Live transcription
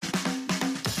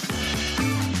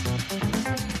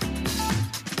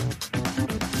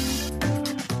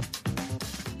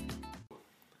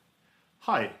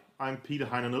Hi, I'm Peter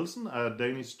Heine Nielsen, a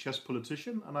Danish chess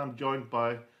politician, and I'm joined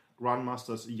by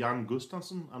Grandmasters Jan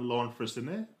Gustafsson and Laurent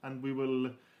Fressinet, and we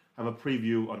will have a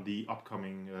preview on the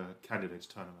upcoming candidates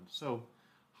tournament. So,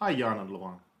 hi Jan and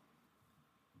Laurent.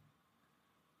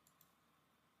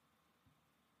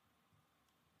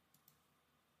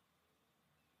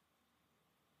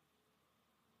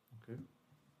 Okay.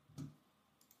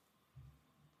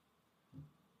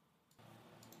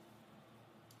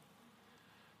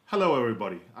 Hello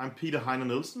everybody, I'm Peter Heine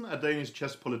Nielsen, a Danish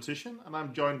chess politician, and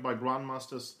I'm joined by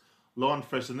Grandmasters Laurent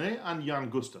Fressinet and Jan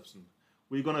Gustafsson.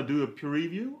 We're going to do a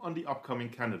preview on the upcoming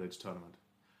candidates tournament.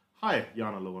 Hi,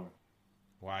 Jan and Laurent.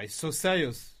 Why so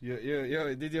serious?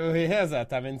 Did you hear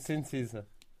that? I mean, since he's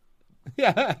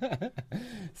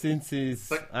since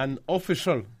he's an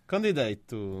official candidate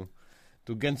to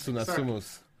Gensuna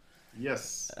Sumos.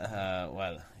 Yes.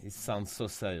 Well, it sounds so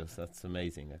serious. That's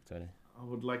amazing, actually. I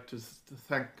would like to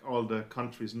thank all the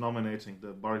countries nominating the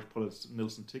Boris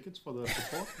Nielsen tickets for the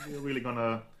support. We're really going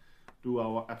to do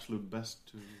our absolute best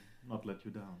to not let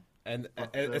you down. And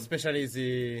especially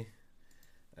the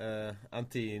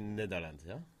anti-Netherlands,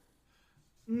 yeah?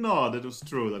 No, that was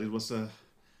true. That it was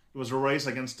a race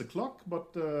against the clock,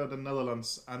 but the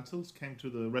Netherlands Antils came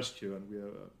to the rescue, and we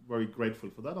are very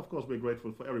grateful for that. Of course, we're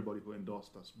grateful for everybody who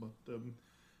endorsed us. But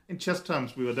in chess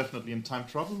terms, we were definitely in time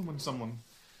trouble when someone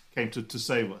came to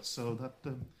save us. So that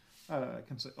I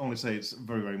can only say it's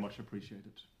very, very much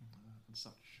appreciated and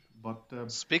such. But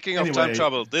speaking of time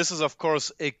trouble, this is of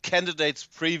course a candidates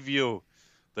preview,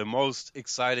 the most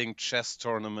exciting chess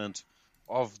tournament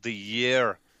of the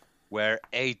year, where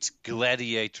 8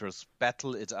 gladiators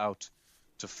battle it out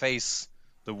to face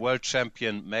the world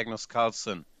champion Magnus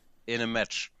Carlsen in a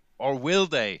match. Or will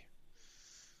they?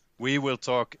 We will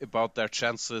talk about their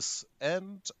chances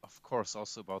and, of course,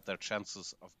 also about their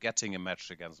chances of getting a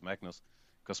match against Magnus.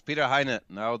 Because Peter Heine,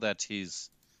 now that he's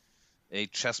a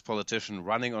chess politician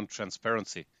running on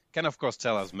transparency, can, of course,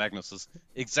 tell us Magnus's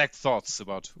exact thoughts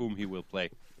about whom he will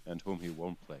play and whom he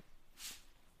won't play.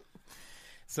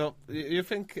 So, you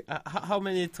think, how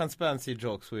many transparency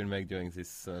jokes we'll make during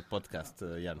this podcast,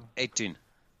 Jan? 18.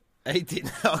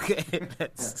 18, okay,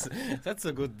 that's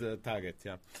a good target,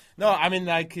 yeah. No, I mean,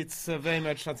 like, it's very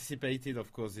much anticipated,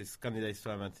 of course, this candidates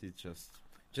tournament is just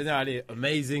generally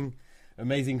amazing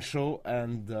show,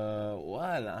 and,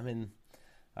 well, I mean,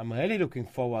 I'm really looking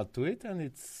forward to it, and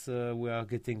it's, we are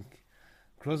getting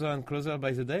closer and closer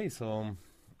by the day, so,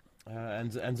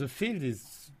 and the field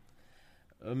is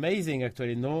amazing,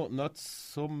 actually. No, not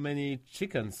so many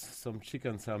chickens, some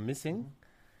chickens are missing.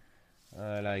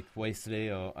 Like Wesley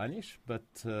or Anish, but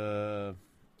I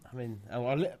mean,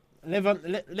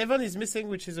 Levon is missing,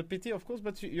 which is a pity, of course.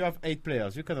 But you have 8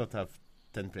 players. You cannot have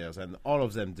 10 players, and all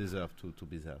of them deserve to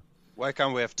be there. Why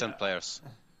can't we have 10 players?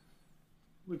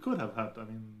 We could have had. I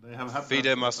mean, they have had.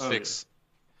 FIDE must fix.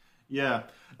 Yeah.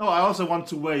 No, I also want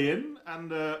to weigh in, and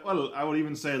well, I would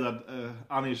even say that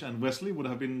Anish and Wesley would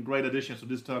have been great additions to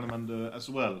this tournament as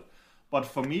well. But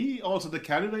for me, also the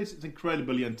candidates is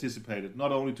incredibly anticipated,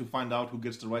 not only to find out who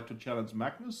gets the right to challenge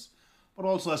Magnus, but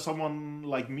also as someone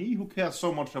like me who cares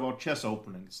so much about chess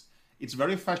openings. It's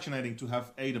very fascinating to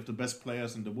have 8 of the best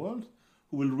players in the world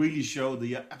who will really show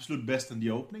the absolute best in the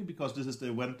opening, because this is the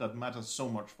event that matters so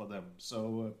much for them.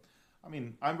 So, I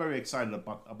mean, I'm very excited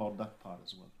about that part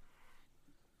as well.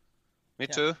 Me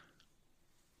too.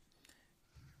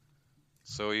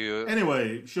 So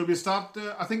Anyway, should we start?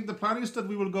 I think the plan is that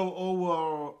we will go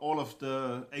over all of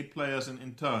the 8 players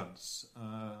in turns.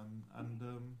 I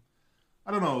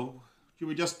don't know, should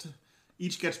we just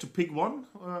each get to pick one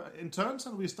in turns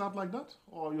and we start like that?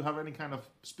 Or you have any kind of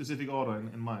specific order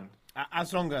in mind?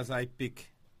 As long as I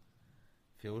pick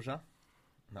Firouzja.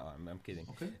 No, I'm kidding.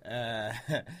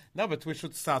 Okay. No, but we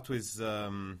should start with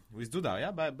Duda,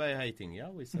 yeah, by rating, yeah.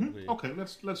 We said okay,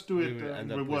 let's do it in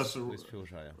reverse with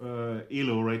Firouzja, yeah.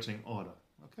 ELO rating order.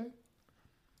 Okay.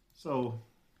 So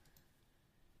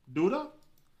Duda,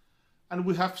 and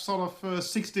we have sort of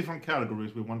 6 different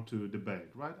categories we want to debate,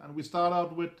 right? And we start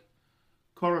out with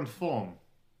current form,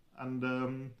 and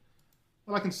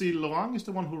well, I can see Laurent is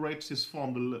the one who rates his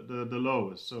form the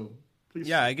lowest. So. Please,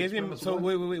 yeah, I gave him. So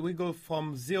we go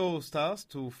from 0 stars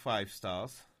to 5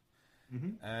 stars,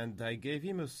 and I gave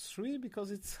him a 3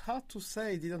 because it's hard to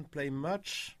say. He didn't play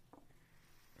much,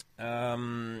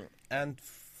 and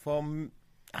I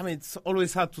mean, it's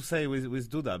always hard to say with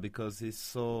Duda because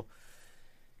he's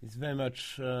very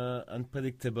much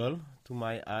unpredictable to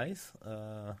my eyes.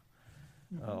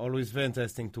 Always very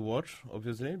interesting to watch,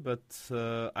 obviously, but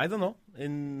I don't know.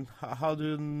 How do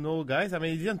you know, guys? I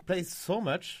mean, he didn't play so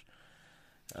much.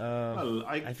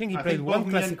 I think he played one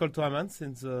classical tournament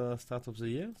since the start of the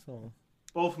year. So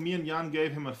both me and Jan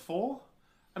gave him a 4,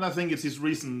 and I think it's his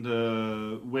recent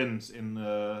wins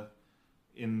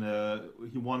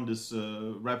he won this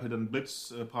Rapid and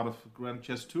Blitz part of Grand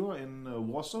Chess Tour in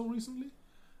Warsaw recently,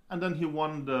 and then he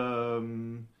won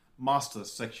the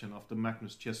Masters section of the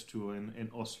Magnus Chess Tour in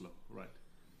Oslo, right?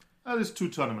 That is 2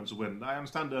 tournaments win. I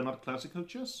understand they're not classical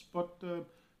chess, but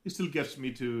he still gets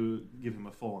me to give him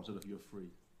a 4 instead of your 3.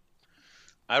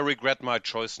 I regret my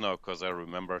choice now because I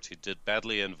remembered he did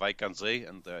badly in Vaikanzé,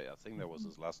 and I think that was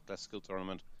his last classical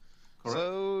tournament. Correct.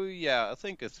 So, yeah, I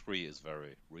think a 3 is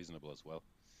very reasonable as well.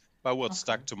 But what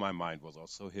stuck to my mind was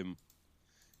also him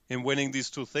winning these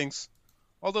 2 things.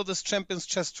 Although this Champions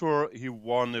Chess Tour he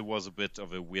won, it was a bit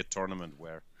of a weird tournament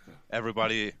where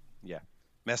everybody,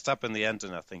 messed up in the end,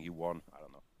 and I think he won,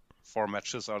 4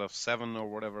 matches out of 7 or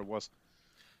whatever it was.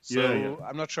 So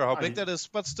I'm not sure how big that is,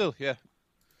 but still,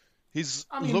 He's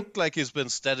looked like he's been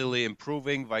steadily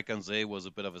improving. Vaikanzé was a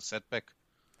bit of a setback,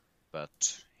 but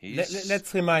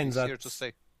let's remind that here to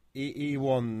stay. He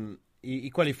won. He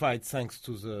qualified thanks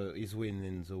to his win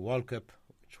in the World Cup,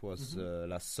 which was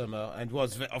last summer, and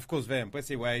was of course very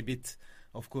impressive. Where he beat,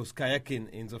 of course, Kayakin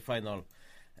in the final,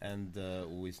 and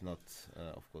who is not,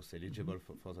 of course, eligible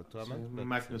for the tournament. So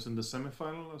Magnus in the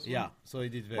semi-final as well. Yeah, so he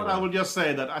did very well. But I will just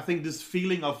say that I think this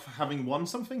feeling of having won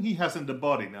something he has in the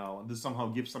body now, and this somehow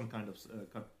gives some kind of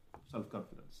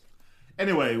self-confidence.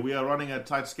 Anyway, we are running a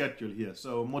tight schedule here.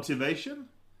 So motivation,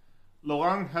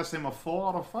 Laurent has him a 4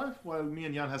 out of 5, while me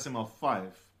and Jan has him a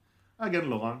 5. Again,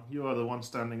 Laurent, you are the one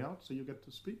standing out, so you get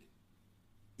to speak.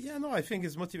 Yeah, no, I think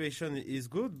his motivation is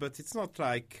good, but it's not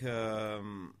like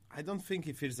I don't think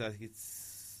he feels that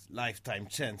it's lifetime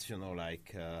chance.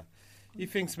 He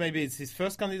thinks maybe it's his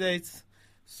first candidate.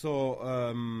 So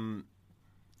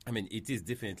it is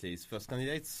definitely his first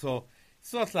candidate. So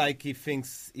it's not like he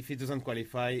thinks if he doesn't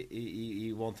qualify,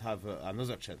 he won't have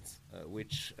another chance,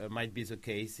 which might be the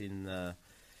case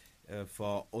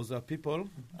for other people.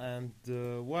 And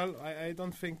I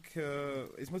don't think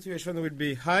his motivation will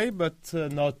be high, but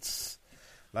not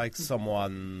like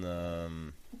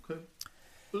someone. Okay.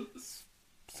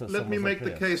 Let me make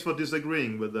the case for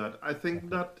disagreeing with that. I think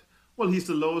that he's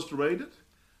the lowest rated,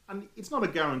 and it's not a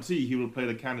guarantee he will play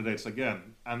the candidates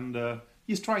again. And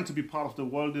he's trying to be part of the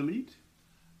world elite.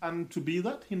 And to be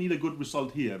that, he need a good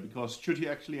result here, because should he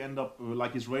actually end up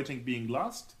like his rating being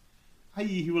last,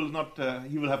 he will not.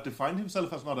 He will have to find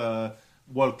himself as not a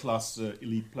world-class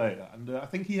elite player, and I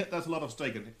think there's a lot of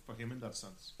stake for him in that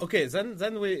sense. Okay,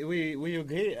 then we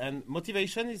agree. And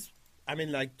motivation is,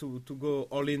 to go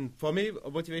all in. For me,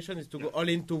 motivation is to go all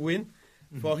in to win.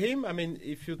 Mm-hmm. For him,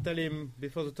 if you tell him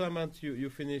before the tournament you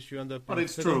finish, you end up. But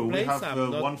it's true. We have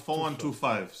 1 4 and 2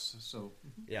 5s. So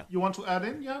you want to add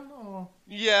in, Jan? Or?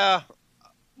 Yeah.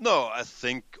 No, I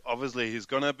think obviously he's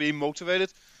gonna be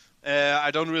motivated.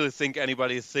 I don't really think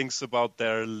anybody thinks about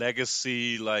their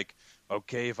legacy, like,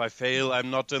 okay, if I fail,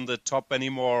 I'm not in the top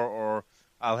anymore, or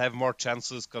I'll have more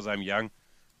chances because I'm young.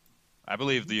 I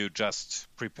believe that you just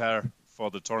prepare for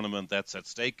the tournament that's at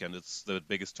stake, and it's the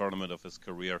biggest tournament of his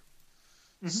career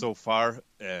so far,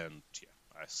 and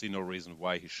I see no reason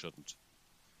why he shouldn't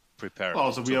prepare.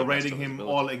 Also, we are rating him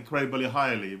all incredibly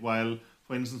highly, while,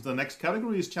 for instance, the next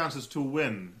category is chances to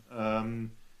win.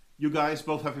 You guys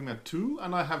both have him at 2,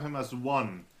 and I have him as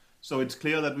 1. So it's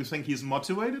clear that we think he's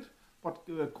motivated, but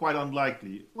quite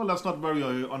unlikely. Well, that's not very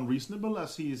unreasonable,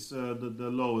 as he's the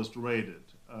lowest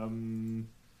rated. I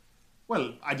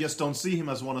just don't see him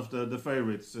as one of the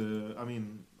favorites.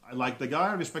 I like the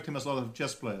guy, I respect him as a lot of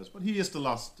chess players, but he is the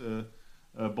last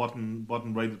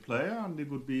bottom-rated player, and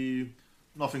it would be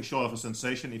nothing short of a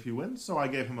sensation if he wins. So I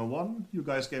gave him a 1, you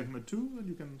guys gave him a 2, and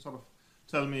you can sort of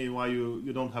tell me why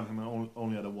you don't have him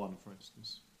only at a 1, for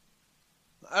instance.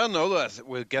 I don't know.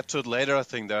 We'll get to it later. I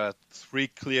think there are 3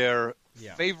 clear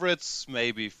favorites,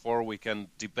 maybe 4. We can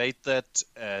debate that,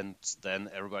 and then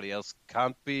everybody else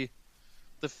can't be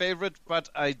the favorite. But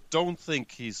I don't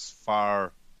think he's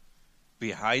far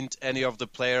behind any of the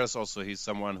players. Also, he's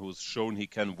someone who's shown he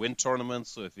can win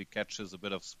tournaments. So if he catches a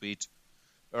bit of speed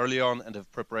early on, and if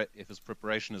his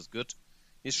preparation is good,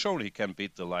 he's shown he can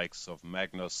beat the likes of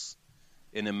Magnus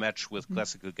in a match with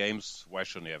classical games. Why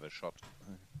shouldn't he have a shot?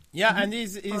 Yeah, and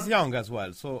he's young as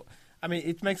well. So,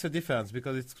 it makes a difference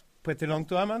because it's pretty long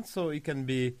tournament. So it can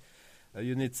be,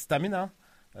 you need stamina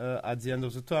at the end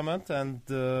of the tournament. And,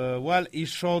 he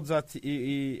showed that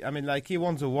he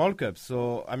won the World Cup.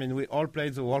 So, we all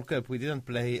played the World Cup. We didn't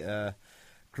play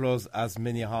close as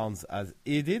many rounds as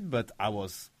he did. But I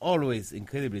was always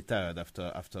incredibly tired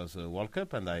after the World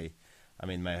Cup. And my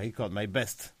record, my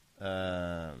best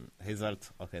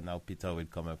result. Okay, now Peter will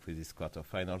come up with his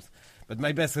quarterfinals. But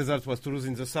my best result was to lose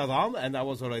in the third round, and I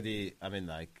was already,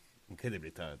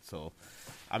 incredibly tired. So,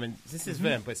 this is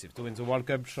very impressive. To win the World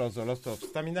Cup shows a lot of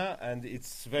stamina, and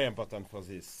it's very important for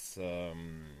this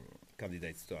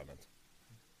candidates tournament.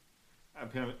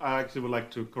 I actually would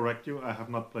like to correct you. I have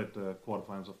not played the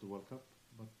quarterfinals of the World Cup,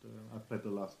 but I've played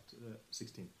the last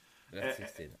 16. Last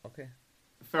 16, okay.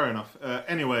 Fair enough.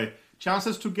 Anyway,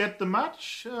 chances to get the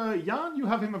match. Jan, you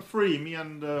have him at 3, me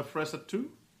and Fres at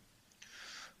 2.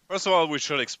 First of all, we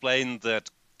should explain that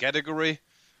category,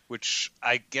 which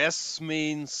I guess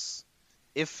means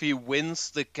if he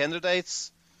wins the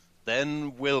candidates,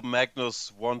 then will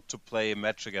Magnus want to play a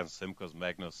match against him, because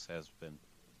Magnus has been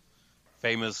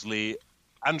famously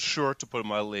unsure, to put it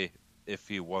mildly, if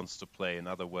he wants to play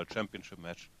another World Championship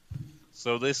match.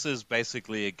 So this is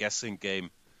basically a guessing game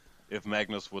if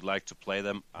Magnus would like to play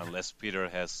them, unless Peter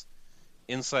has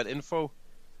inside info.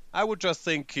 I would just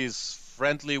think he's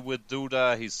friendly with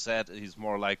Duda. He said he's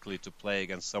more likely to play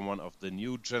against someone of the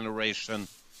new generation,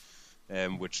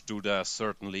 which Duda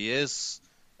certainly is.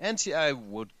 And I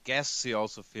would guess he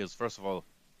also feels, first of all,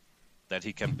 that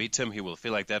he can beat him. He will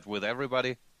feel like that with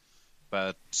everybody.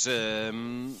 But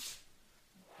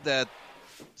that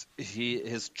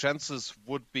his chances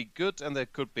would be good, and there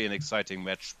could be an exciting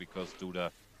match because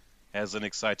Duda has an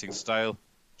exciting style.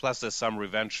 Plus, there's some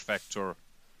revenge factor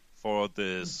for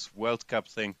this World Cup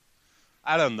thing.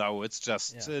 I don't know. It's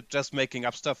just making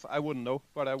up stuff. I wouldn't know,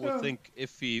 but I would think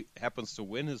if he happens to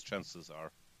win, his chances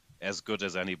are as good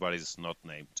as anybody's not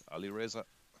named Alireza.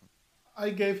 I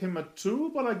gave him a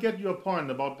 2, but I get your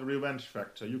point about the revenge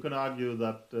factor. You can argue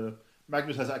that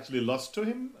Magnus has actually lost to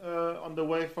him on the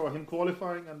way for him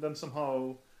qualifying, and then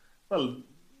somehow,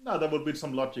 there would be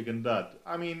some logic in that.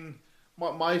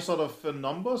 My sort of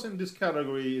numbers in this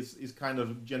category is kind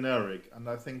of generic, and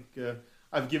I think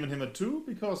I've given him a 2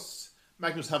 because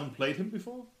Magnus haven't played him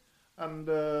before, and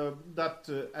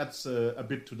that adds a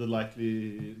bit to the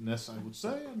likeliness, I would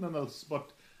say. And then else,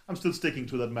 but I'm still sticking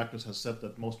to that Magnus has said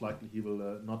that most likely he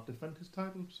will not defend his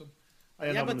title. So I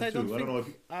end up but in a I 2. don't think I don't know if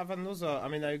I have another.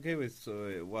 I agree with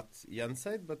what Jan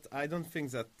said, but I don't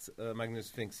think that Magnus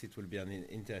thinks it will be an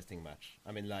interesting match.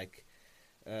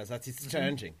 That it's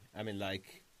challenging.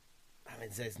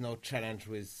 There's no challenge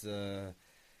with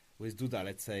Duda.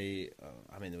 Let's say.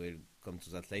 We'll come to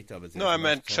that later. But no, I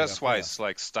meant chess-wise,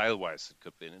 like style-wise, it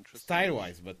could be an interesting.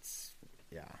 Style-wise, but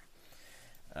yeah.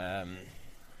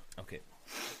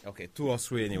 Okay. 2 or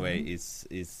 3 anyway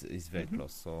is very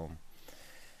close. So.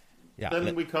 Yeah.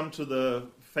 Then we come to the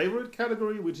favorite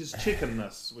category, which is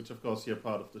chickenness, which of course you're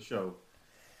part of the show.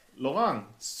 Laurent,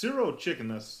 0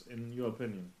 chickenness in your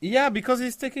opinion? Yeah, because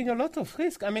he's taking a lot of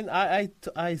risk.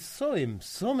 I saw him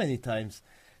so many times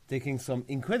taking some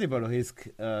incredible risk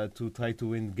to try to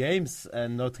win games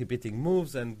and not repeating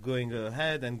moves and going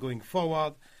ahead and going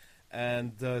forward.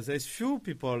 And there's few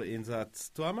people in that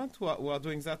tournament who are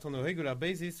doing that on a regular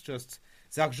basis.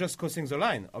 They are just crossing the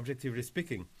line, objectively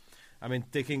speaking.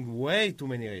 Taking way too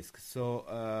many risks. So,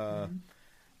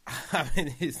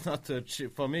 it's not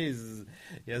for me.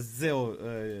 He has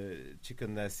 0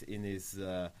 chickenness in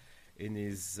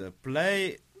his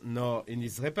play, nor in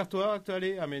his repertoire.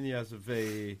 Actually, he has a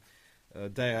very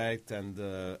direct and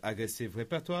aggressive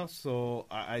repertoire. So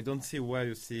I don't see where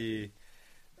you see.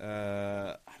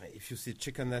 If you see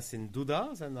chickenness in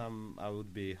Duda, then I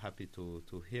would be happy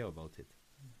to hear about it.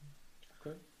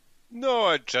 Okay. No,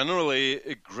 I generally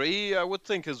agree. I would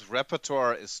think his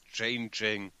repertoire is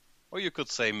changing, or you could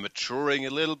say maturing a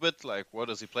little bit. Like, what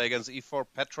does he play against? E4,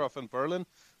 Petrov, and Berlin?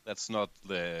 That's not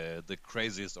the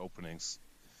craziest openings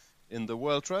in the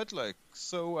world, right?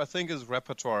 So I think his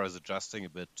repertoire is adjusting a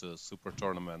bit to super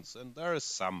tournaments, and there is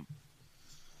some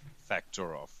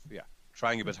factor of,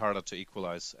 trying a bit harder to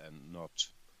equalize and not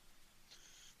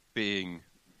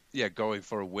going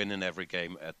for a win in every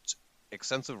game at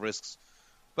extensive risks.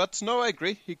 But no, I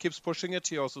agree. He keeps pushing it.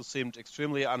 He also seemed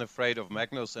extremely unafraid of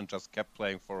Magnus and just kept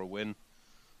playing for a win.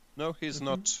 No, he's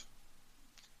not.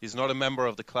 He's not a member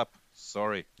of the club.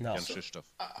 Sorry, Jan Krzysztof.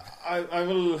 I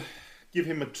will give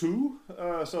him a 2.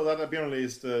 So that apparently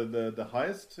is the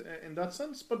highest in that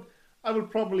sense. But I would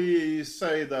probably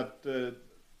say that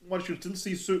one should still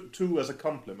see 2 as a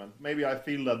compliment. Maybe I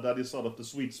feel that is sort of the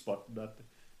sweet spot. That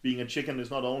being a chicken is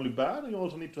not only bad, you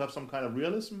also need to have some kind of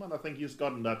realism. And I think he's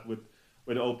gotten that with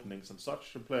openings and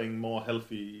such, playing more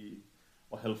healthy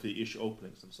or healthy-ish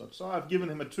openings and such. So I've given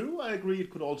him a 2. I agree it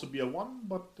could also be a 1,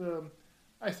 but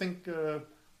I think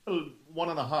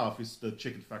 1.5 is the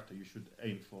chicken factor you should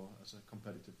aim for as a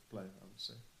competitive player, I would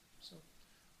say. So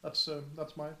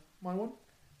that's my one.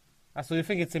 So you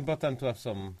think it's important to have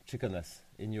some chickenness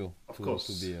in you? Of to, course.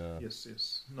 To be,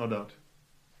 Yes, no doubt.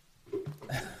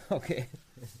 Okay.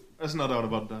 There's no doubt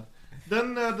about that.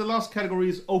 Then the last category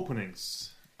is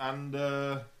openings. And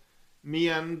me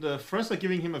and Fress are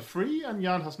giving him a free, and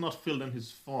Jan has not filled in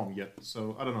his form yet.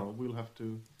 So I don't know. We'll have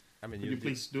to. I mean, Could you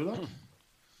please do that?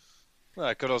 Well,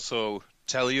 I could also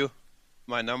tell you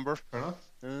my number. Fair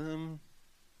enough.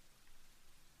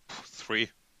 3.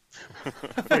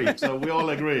 3. So we all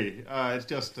agree. It's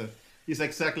just he's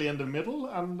exactly in the middle,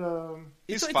 and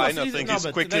He's it fine. was I easy- think no, he's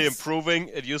but quickly that's- improving.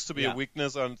 It used to be Yeah. a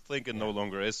weakness. I think it no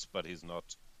longer is, but he's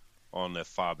not on a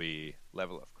Fabi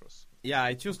level, of course. Yeah,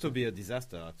 it used to be a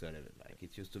disaster actually. Like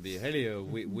it used to be really a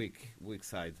weak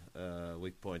side,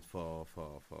 weak point for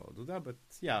Duda. But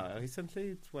yeah, recently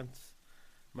it went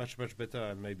much better,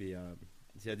 and maybe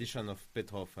the addition of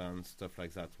Petrov and stuff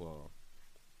like that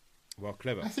were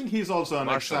clever. I think he's also an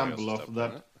Marshall example used of to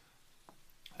that. step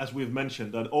As we've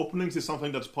mentioned, that openings is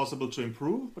something that's possible to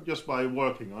improve, but just by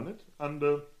working on it, and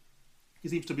he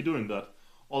seems to be doing that.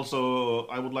 Also,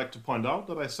 I would like to point out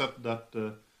that I said that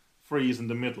 3 is in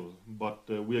the middle, but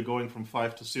we are going from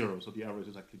 5 to 0, so the average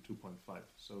is actually 2.5.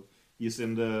 So he's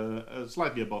in the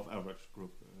slightly above average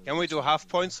group. Can we do half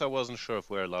points? I wasn't sure if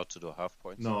we're allowed to do half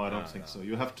points. No, I don't think so.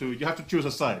 You have to choose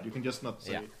a side. You can just not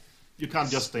say. Yeah. You can't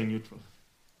just stay neutral.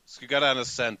 So you gotta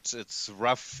understand, it's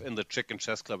rough in the Chicken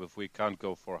Chess Club if we can't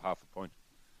go for half a point.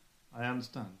 I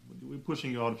understand. But we're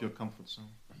pushing you out of your comfort zone.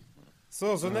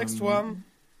 So the next one,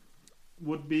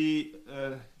 Would be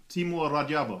Timur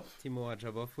Radjabov. Timur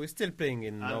Radjabov, who is still playing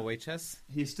in Norway chess.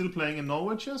 He's still playing in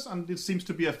Norway chess, and it seems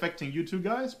to be affecting you two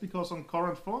guys because on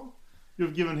current form,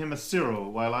 you've given him a 0,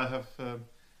 while I have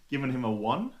given him a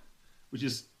 1, which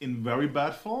is in very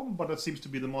bad form, but that seems to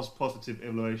be the most positive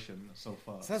evaluation so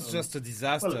far. That's So- just a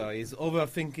disaster. well- He's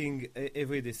overthinking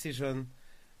every decision,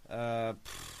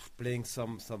 playing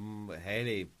some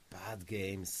really bad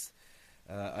games.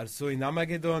 Also in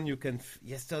Armageddon, you can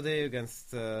yesterday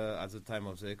against at the time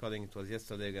of the recording, it was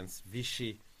yesterday against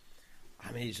Vichy.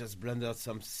 I mean, he just blundered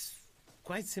some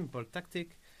quite simple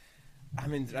tactic. I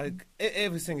mean, like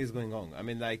everything is going wrong. I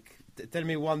mean, like tell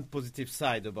me one positive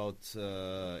side about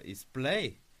his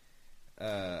play.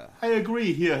 I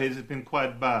agree here, he's been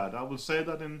quite bad. I will say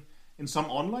that in some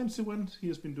online events, he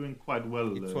has been doing quite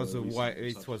well. It was a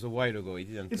while ago. He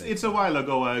didn't. Play. It's a while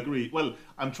ago, I agree. Well,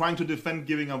 I'm trying to defend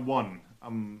giving a 1.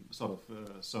 I'm sort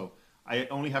of so I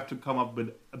only have to come up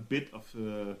with a bit of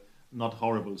not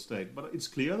horrible state, but it's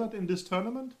clear that in this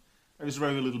tournament there is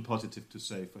very little positive to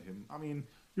say for him. I mean,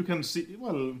 you can see,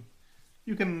 well,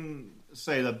 you can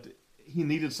say that he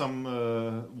needed some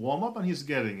warm up and he's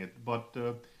getting it, but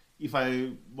if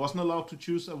I wasn't allowed to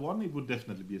choose a 1, it would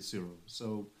definitely be a 0.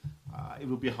 So it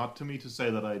would be hard to me to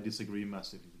say that I disagree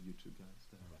massively with you two guys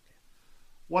there. Okay.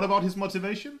 What about his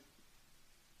motivation?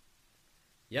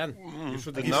 Jan, you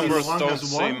should The He's give numbers one don't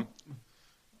has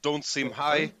one. seem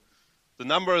high. The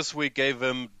numbers we gave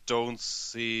him don't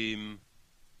seem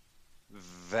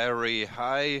very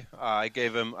high. I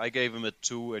gave him a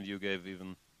 2, and you gave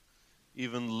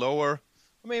even lower.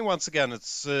 I mean, once again,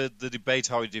 it's the debate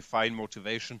how you define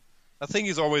motivation. I think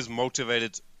he's always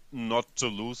motivated not to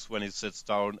lose when he sits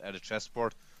down at a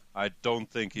chessboard. I don't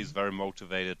think he's very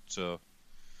motivated to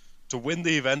win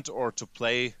the event or to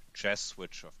play chess,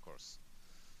 which of course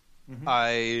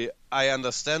I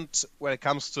understand when it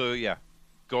comes to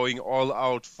going all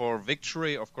out for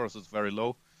victory. Of course, it's very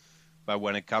low, but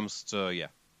when it comes to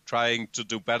trying to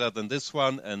do better than this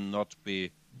one and not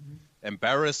be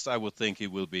embarrassed, I would think he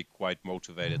will be quite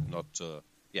motivated not to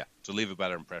leave a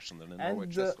better impression than in Norway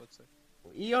chess, let's say.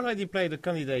 He already played a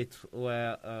candidate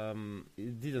where he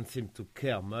didn't seem to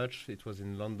care much. It was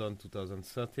in London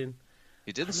 2013.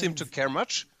 He didn't seem to care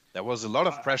much. There was a lot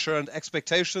of pressure and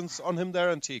expectations on him there,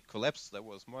 and he collapsed. That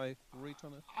was my read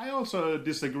on it. I also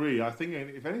disagree. I think,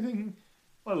 if anything,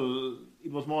 well, it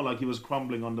was more like he was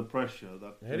crumbling under pressure.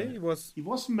 That Really? he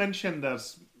was mentioned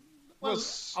as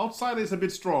outside is a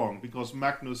bit strong because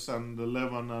Magnus and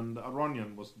Levin and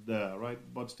Aronian was there, right?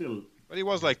 But still, But he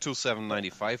was like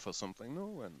 2,795 or something,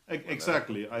 no?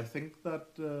 exactly. I think that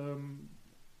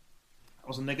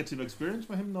was a negative experience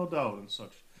for him, no doubt, and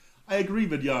such. I agree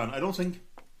with Jan. I don't think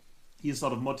he's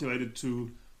sort of motivated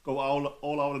to go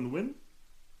all out and win.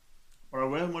 But I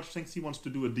very much think he wants to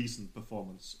do a decent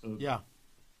performance.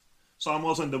 So I'm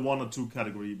also in the 1 or 2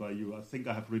 category by you. I think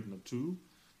I have written a 2.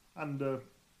 And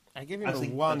I gave him I a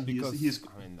think 1 that because he's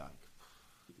I mean,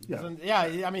 like,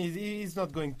 yeah. I mean, he's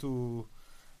not going to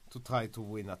try to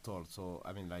win at all. So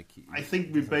I mean, like, I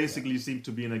think we basically seem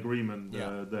to be in agreement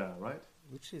there, right?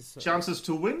 which is Chances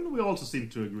to win, we also seem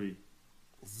to agree.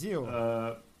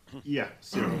 0.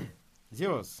 0.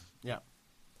 Zeros. Yeah.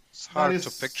 It's hard is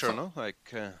to picture, no?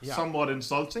 Like, Yeah. somewhat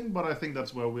insulting, but I think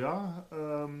that's where we are.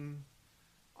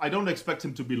 I don't expect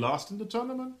him to be last in the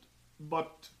tournament,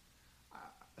 but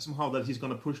somehow that he's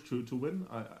going to push to win,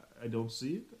 I don't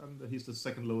see it, and he's the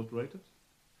second lowest rated.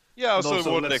 yeah, I also,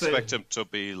 also, wouldn't let's say- expect him to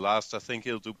be last. I think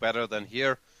he'll do better than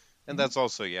here. And that's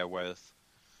also, with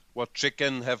what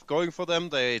Chicken have going for them,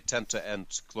 they tend to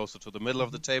end closer to the middle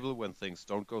of the table when things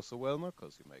don't go so well,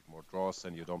 because you make more draws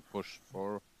and you don't push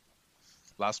for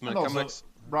last-minute And also, comebacks.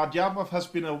 Radjabov has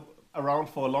been around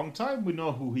for a long time. We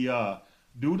know who he are.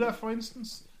 Duda, for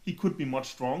instance, he could be much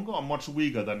stronger or much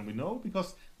weaker than we know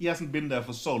because he hasn't been there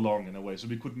for so long in a way, so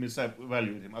we could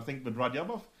misevaluate him. I think with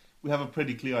Radjabov, we have a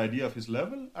pretty clear idea of his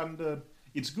level, and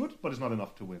it's good, but it's not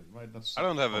enough to win, right? I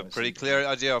don't have how a I see pretty it. clear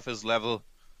idea of his level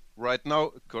right now.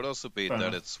 It could also be Fair that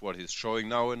enough. it's what he's showing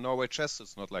now in Norway chess.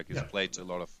 It's not like he's Yeah. played a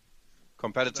lot of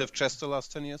competitive chess the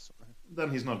last 10 years. Then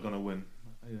he's not going to win.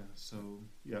 Yeah, so,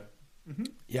 yeah.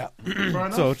 Yeah.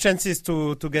 enough. So chances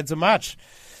to get the match.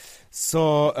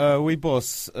 So we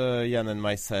both, Jan and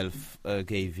myself,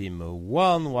 gave him a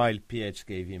 1, while PH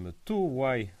gave him a 2.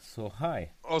 Why so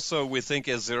high? Also, we think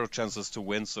he has 0 chances to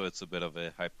win, so it's a bit of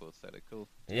a hypothetical.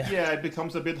 Yeah, it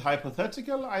becomes a bit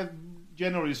hypothetical. I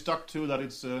generally stuck to that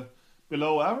it's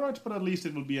below average, but at least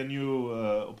it will be a new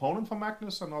opponent for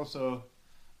Magnus, and also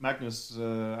Magnus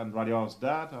and Radjabov's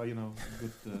dad are,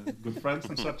 good friends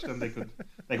and such, and they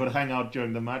could hang out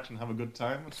during the match and have a good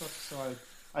time and such. So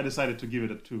I decided to give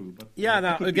it a 2. But Yeah, it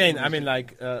now could be again, I honest. mean,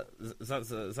 like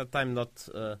that time, not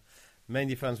main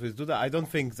difference with Duda. I don't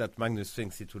think that Magnus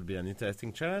thinks it will be an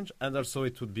interesting challenge, and also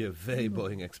it would be a very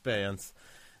boring experience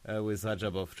with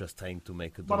Radjabov just trying to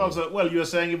make a. But draw. also, well, you're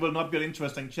saying it will not be an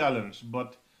interesting challenge,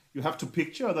 but you have to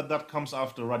picture that comes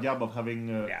after Radjabov having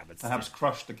but perhaps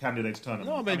crushed the candidates tournament.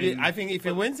 No, maybe. I, mean, think if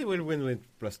he wins, he will win with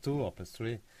 +2 or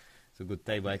 +3. It's a good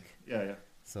tiebreak. Yeah.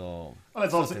 So. Well,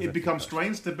 it's also, Not it becomes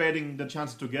exactly strange debating the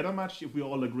chance to get a match if we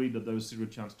all agree that there is 0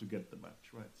 chance to get the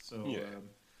match, right? So Yeah.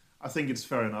 I think it's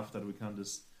fair enough that we can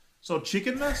just. So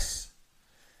Chickenness,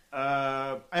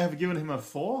 I have given him a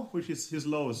 4, which is his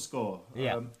lowest score.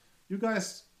 Yeah. You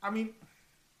guys, I mean,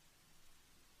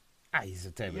 He's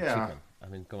a table Yeah. chicken. I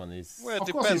mean, come on, he's. Well, it of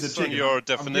course he's a depends on chicken. your I'm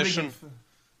giving definition. him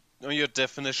On your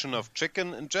definition of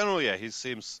chicken. In general, yeah, he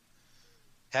seems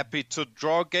happy to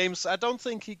draw games. I don't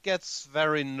think he gets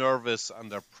very nervous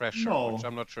under pressure, No. which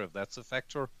I'm not sure if that's a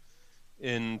factor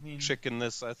in mean-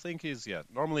 chickenness. I think he's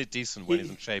normally decent when He-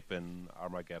 he's in shape in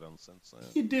Armageddon. Since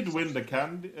He did win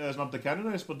the not the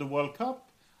candidates, but the World Cup.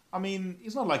 I mean,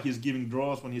 it's not like he's giving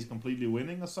draws when he's completely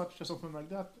winning as such or something like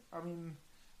that. I mean,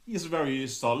 he's very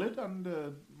solid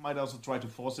and might also try to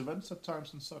force events at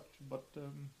times and such. But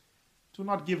to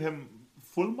not give him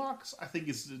full marks, I think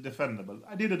is defendable.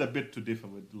 I did it a bit to differ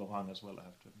with Laurent as well, I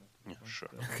have to admit. But, sure.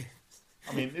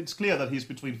 I mean, it's clear that he's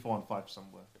between 4 and 5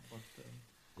 somewhere. But,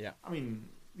 Yeah. I mean,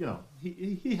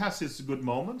 he has his good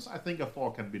moments. I think a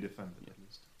 4 can be defended at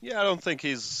least. Yeah, I don't think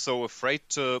he's so afraid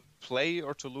to play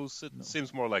or to lose. It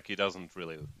seems more like he doesn't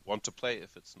really want to play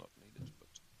if it's not needed.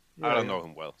 But I don't know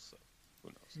him well, so who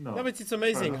knows? No, No, but it's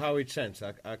amazing enough. how he changed.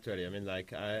 Actually, I mean,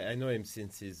 like I know him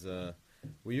since he's.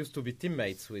 We used to be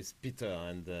teammates with Peter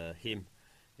and him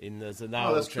in the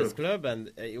Now that's Chess true. Club,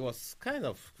 and he was kind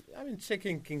of, I mean,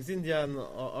 checking King's Indian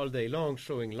all day long,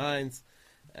 showing lines,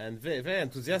 and very, very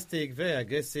enthusiastic, very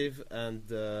aggressive, and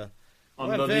Under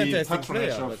very the interesting patronage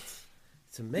player. of But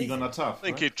it's amazing. Igor Tough. I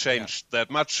think he changed that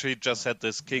much. He just had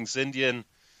this King's Indian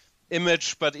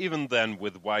image, but even then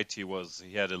with White he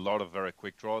had a lot of very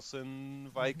quick draws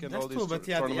in Vike and That's all these true, but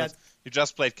he had- tournaments. He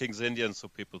just played King's Indian, so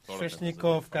people thought of him as a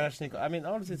Sveshnikov, Kalashnikov, I mean,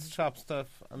 all this sharp stuff.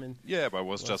 I mean, Yeah, but it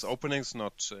was just openings,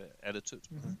 not attitude.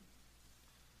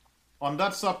 On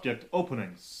that subject,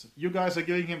 openings. You guys are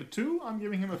giving him a 2, I'm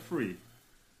giving him a 3.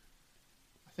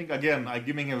 I think, again, I'm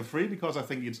giving him a 3 because I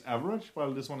think it's average,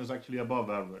 while this one is actually above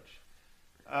average.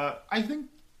 I think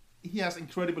he has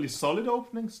incredibly solid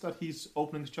openings, that his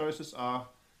openings choices are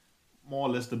more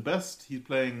or less the best. He's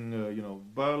playing,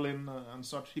 Berlin and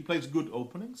such. He plays good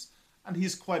openings, and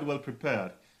he's quite well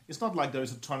prepared. It's not like there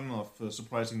is a ton of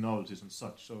surprising novelties and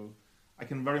such, so I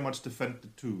can very much defend the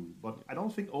 2. But I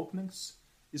don't think openings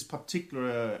is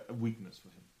particularly a weakness for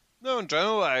him. No, in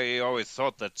general, I always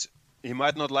thought that he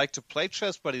might not like to play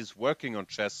chess, but he's working on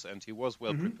chess, and he was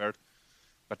well prepared.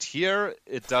 But here,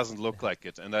 it doesn't look like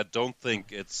it, and I don't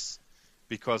think it's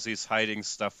because he's hiding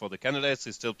stuff for the candidates.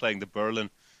 He's still playing the Berlin.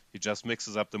 He just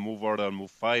mixes up the move order on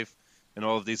move 5, and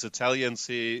all of these Italians,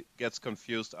 he gets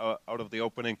confused out of the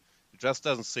opening. It just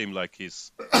doesn't seem like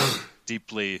he's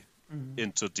deeply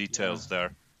into details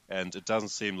there, and it doesn't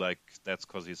seem like that's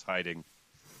because he's hiding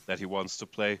that he wants to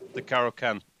play the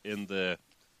Caro-Kann in the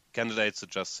candidates. It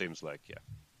just seems like,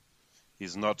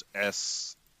 he's not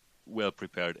as well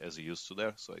prepared as he used to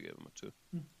there, so I gave him a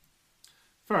 2.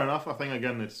 Fair enough. I think,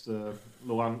 again, it's the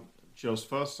Luan chose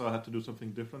first, so I had to do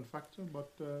something different factor,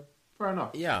 but fair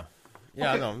enough. Yeah,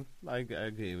 Okay. no, I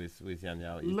agree with Jan.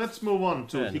 Yeah, Let's move on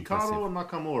to very Hikaru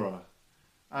Nakamura.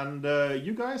 And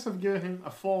you guys have given him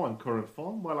a 4 in current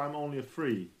form, while I'm only a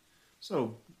 3.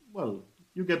 So, well,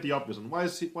 you get the obvious one. Why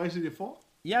is he a 4?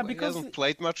 yeah, Well, he because hasn't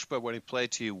played much, but when he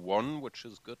played, he won, which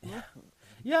is good.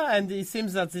 yeah, and it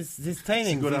seems that this It's a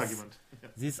training, good this, argument.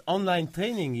 this online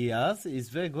training he has is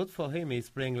very good for him. He's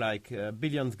playing like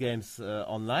billions games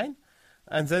online,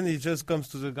 and then he just comes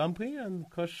to the Grand Prix and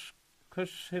crush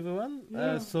everyone.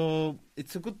 Yeah. So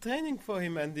it's a good training for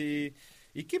him, and he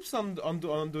keeps on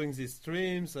doing these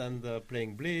streams and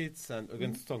playing Blitz and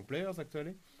against strong players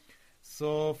actually.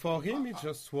 So for him, it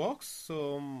just works.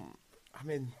 So I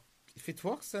mean, if it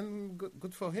works, then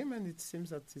good for him, and it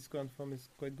seems that his current form is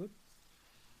quite good.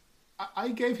 I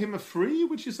gave him a 3,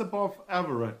 which is above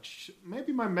average.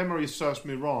 Maybe my memory serves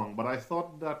me wrong, but I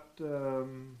thought that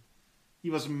he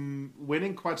was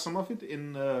winning quite some of it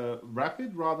in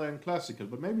Rapid rather than Classical.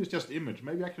 But maybe it's just image.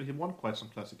 Maybe actually he won quite some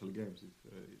Classical games,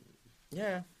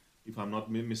 Yeah. if I'm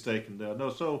not mistaken there. No,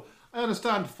 so I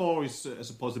understand 4 is as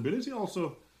a possibility.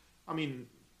 Also, I mean,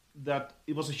 that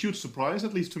it was a huge surprise,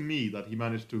 at least to me, that he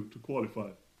managed to qualify.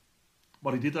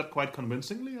 But he did that quite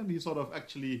convincingly, and he sort of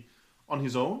actually, on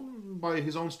his own, by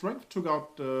his own strength, took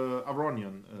out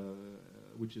Aronian,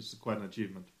 which is quite an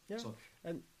achievement. Yeah,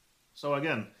 So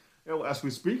again, as we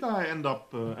speak, I end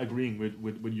up agreeing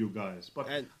with you guys. But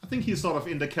And- I think he's sort of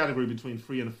in the category between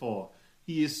 3 and 4.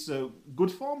 He is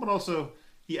good form, but also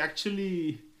he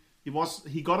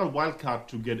got a wild card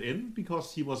to get in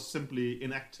because he was simply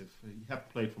inactive. He had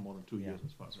played for more than 2 years,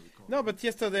 as far as I recall. No, but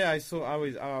yesterday I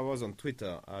was on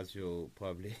Twitter, as you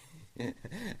probably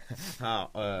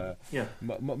Yeah.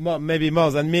 maybe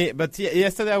more than me. But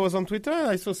yesterday I was on Twitter and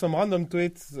I saw some random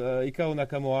tweets. Hikaru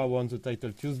Nakamura won the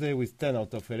title Tuesday with 10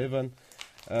 out of 11.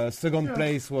 Second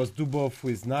place was Dubov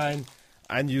with 9,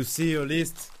 and you see a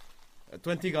list,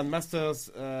 20 Grandmasters.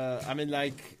 I mean,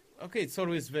 like, okay, it's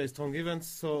always very strong events,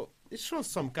 so it shows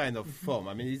some kind of form.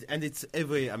 I mean, it's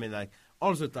like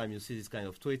all the time you see this kind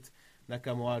of tweet.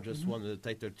 Nakamura just won the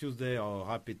title Tuesday or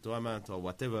Rapid Tournament or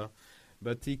whatever,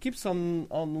 but he keeps on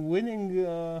winning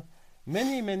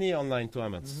many online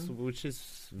tournaments, which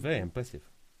is very impressive.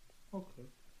 Okay.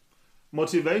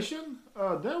 Motivation?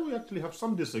 There we actually have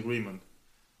some disagreement.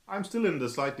 I'm still in the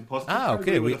slightly positive. Okay,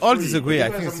 category we with a all 3, disagree. but I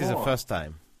you think guys this have is the more. first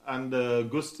time. And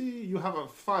Gusti, you have a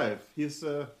 5. He's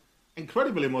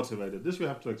incredibly motivated. This you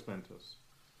have to explain to us.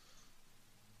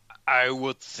 I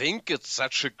would think it's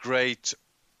such a great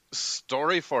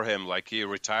story for him. Like, he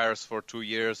retires for 2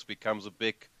 years, becomes a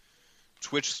big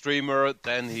Twitch streamer,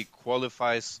 then he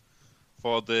qualifies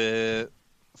for the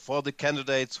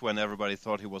candidates when everybody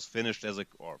thought he was finished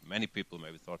or many people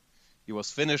maybe thought he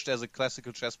was finished as a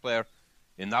classical chess player,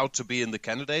 and now to be in the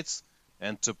candidates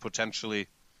and to potentially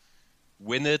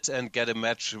win it and get a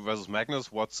match versus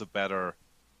Magnus, what's a better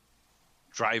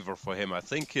driver for him? I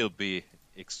think he'll be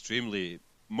extremely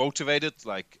motivated.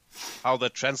 Like, how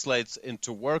that translates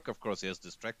into work, of course he has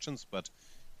distractions, but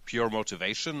pure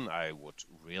motivation, I would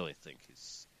really think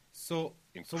he's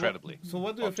incredibly. So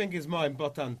what do you think is more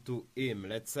important to him?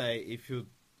 Let's say if you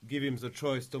give him the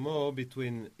choice tomorrow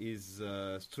between his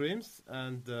streams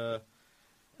and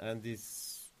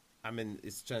his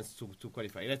chance to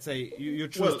qualify. Let's say you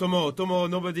choose tomorrow. Tomorrow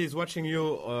nobody is watching you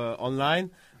online,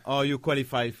 or you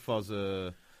qualify for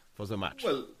the match.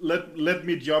 Well, let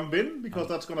me jump in, because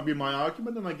that's going to be my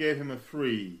argument, and I gave him a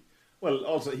 3. Well,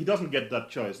 also, he doesn't get that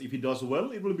choice. If he does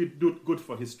well, it will be good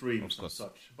for his streams and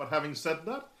such. But having said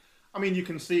that, I mean, you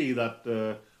can see that,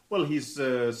 he's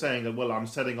saying that, I'm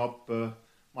setting up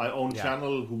my own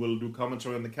channel who will do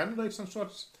commentary on the candidates and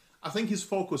such. I think his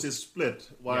focus is split.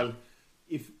 While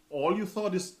if all you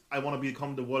thought is, I want to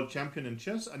become the world champion in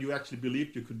chess, and you actually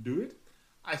believed you could do it,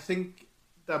 I think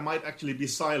there might actually be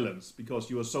silence,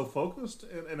 because you are so focused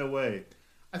in a way.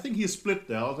 I think he's split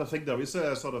there. I think there is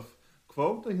a sort of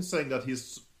quote, and he's saying that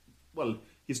his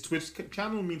Twitch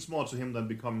channel means more to him than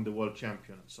becoming the world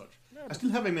champion and such. I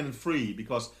still have him in 3,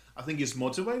 because I think he's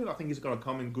motivated. I think he's going to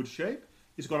come in good shape.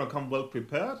 He's going to come well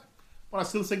prepared. But I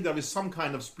still think there is some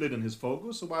kind of split in his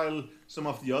focus, while some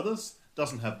of the others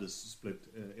doesn't have this split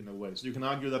in a way. So you can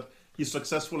argue that he's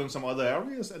successful in some other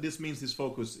areas, and this means his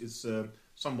focus is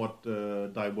somewhat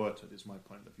diverted, is my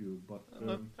point of view. But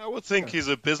I would think he's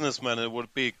a businessman. It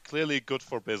would be clearly good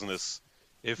for business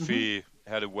if he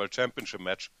had a world championship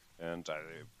match. and I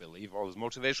believe all his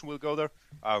motivation will go there.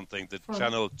 I don't think the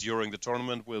channel during the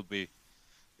tournament will be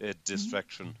a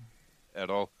distraction at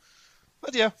all.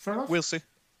 But yeah, we'll see.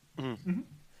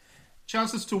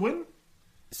 Chances to win?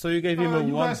 So you gave him a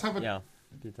you 1? guys have Yeah,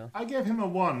 Peter. I gave him a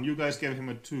 1. You guys gave him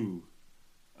a 2.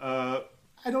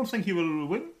 I don't think he will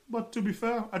win, but to be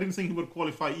fair, I didn't think he would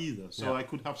qualify either. So I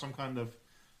could have some kind of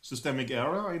systemic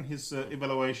error in his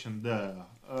evaluation there.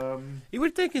 He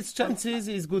will take his chances.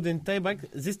 He's good in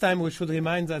tiebreak. This time we should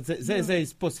remind that there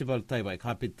is possible tiebreak,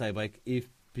 rapid tiebreak, if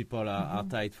people are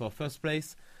tied for first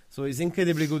place. So he's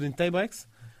incredibly good in tiebreaks.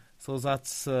 So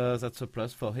that's a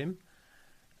plus for him.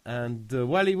 And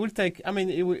he will take. I mean,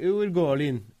 he will go all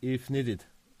in if needed.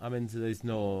 I mean, there is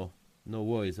no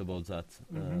worries about that.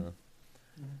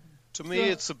 To me,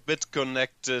 it's a bit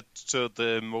connected to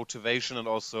the motivation and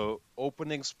also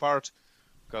openings part,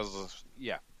 because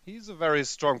he's a very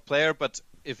strong player. But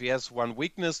if he has one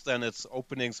weakness, then it's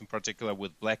openings, in particular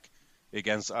with black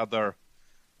against other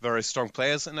very strong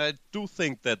players. And I do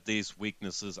think that these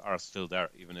weaknesses are still there,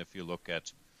 even if you look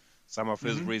at some of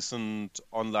his recent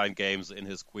online games in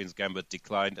his Queen's Gambit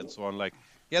declined and so on. Like,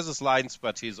 he has his lines,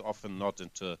 but he's often not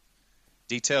into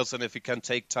details. And if he can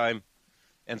take time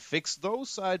and fix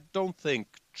those, I don't think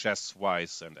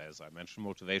chess-wise, and as I mentioned,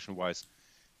 motivation-wise,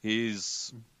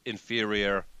 he's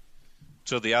inferior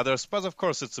to the others. But of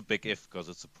course, it's a big if, because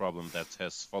it's a problem that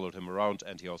has followed him around,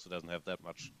 and he also doesn't have that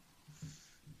much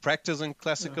practice in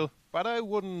classical. But I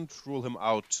wouldn't rule him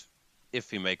out if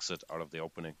he makes it out of the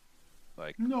opening.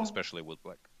 Especially with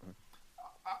black.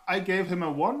 I gave him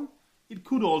a 1. It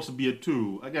could also be a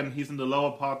 2. Again, he's in the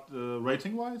lower part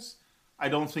rating-wise. I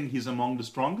don't think he's among the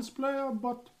strongest player,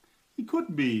 but he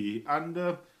could be.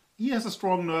 And he has a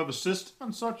strong nervous system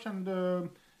and such.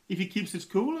 And if he keeps his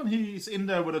cool and he's in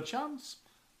there with a chance,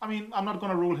 I mean, I'm not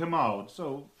going to rule him out.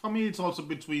 So for me, it's also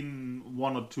between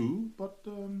 1 or 2. But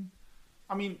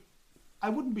I mean, I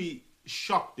wouldn't be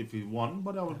shocked if he won,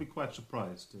 but I would be quite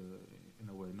surprised in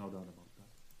a way, no doubt about that.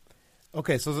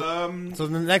 Okay, so the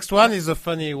next one is a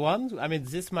funny one. I mean,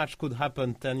 this match could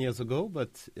happen 10 years ago,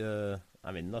 but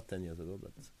I mean, not 10 years ago,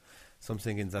 but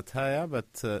something in that area,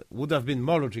 but would have been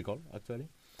more logical, actually.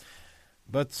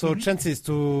 But so chances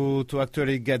to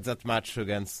actually get that match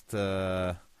against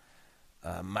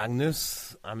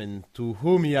Magnus, I mean, to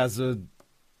whom he has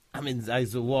there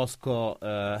is a war score,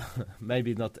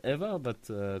 maybe not ever, but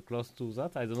close to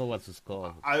that. I don't know what's the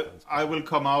score. I will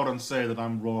come out and say that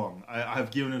I'm wrong.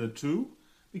 I've given it a 2,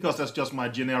 because that's just my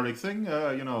generic thing.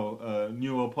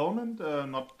 New opponent,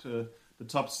 not the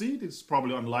top seed. It's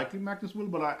probably unlikely Magnus will,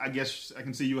 but I guess I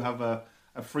can see you have a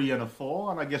 3 and a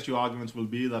 4, and I guess your arguments will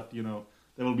be that,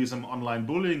 there will be some online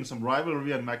bullying, some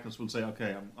rivalry, and Magnus will say,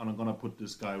 okay, I'm going to put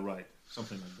this guy right.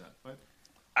 Something like that, right?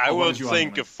 I would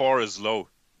think a 4 is low.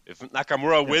 If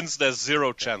Nakamura wins, there's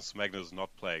zero chance Magnus is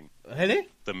not playing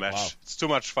the match. Wow. It's too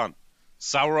much fun.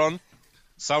 Sauron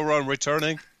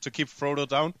returning to keep Frodo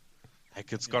down.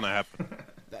 Heck, it's gonna happen.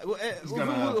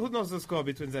 Who knows the score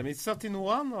between them? It's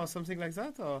 13-1 or something like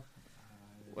that? Or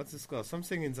what's the score?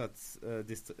 Something in that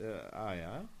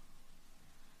area.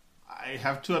 I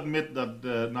have to admit that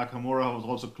Nakamura was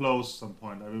also close at some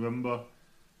point. I remember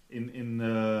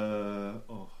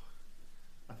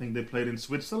I think they played in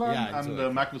Switzerland,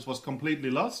 and Magnus was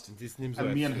completely lost.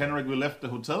 And me and Henrik, we left the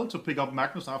hotel to pick up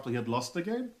Magnus after he had lost the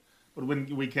game. But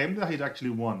when we came there, he'd actually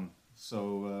won.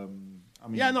 So, I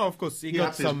mean... Yeah, no, of course, he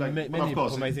got some many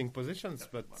amazing positions,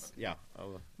 but yeah.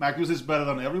 Magnus is better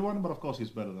than everyone, but of course he's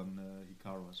better than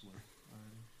Hikaru as well.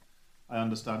 I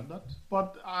understand that.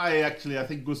 But I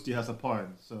think Gusti has a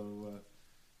point. So,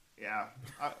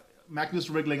 Magnus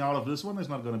wriggling out of this one is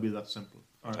not going to be that simple.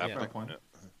 Point.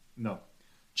 No.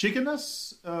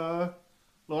 Chickeness,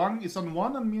 Laurent is on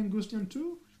 1 and me and Gusti on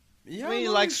 2. Yeah, he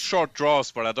likes short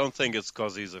draws, but I don't think it's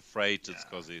because he's afraid. It's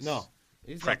because he's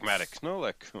pragmatic. No,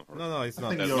 it's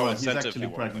not. There's no incentive. He's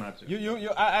actually pragmatic.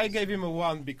 I gave him a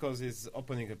 1 because his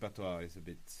opening repertoire is a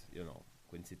bit,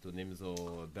 Quincy to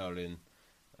Nimzo, Berlin,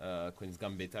 Queen's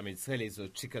Gambit. I mean, it's really the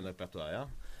chicken repertoire, yeah?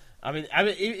 I mean,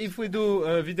 if we do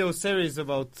a video series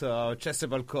about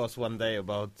chessable course one day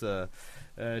about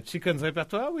chicken's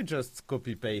repertoire, we just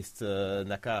copy-paste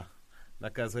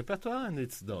Naka's repertoire and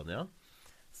it's done, yeah?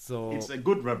 So it's a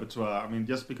good repertoire. I mean,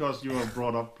 just because you are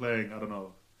brought up playing, I don't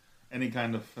know, any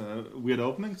kind of weird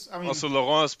openings. I mean, also,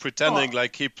 Laurent is pretending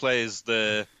like he plays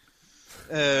the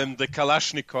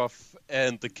Kalashnikov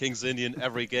and the King's Indian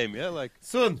every game, yeah? Like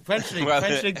soon, French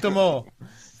League tomorrow.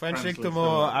 French League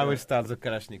tomorrow, I will start the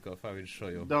Kalashnikov. I will show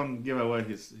you. Don't give away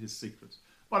his secrets.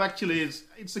 But actually,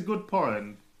 it's a good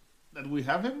point that we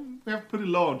have him. We have pretty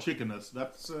low on chickenness.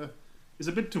 That's is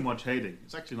a bit too much hating.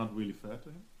 It's actually not really fair to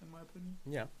him, in my opinion.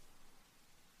 Yeah.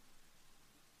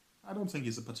 I don't think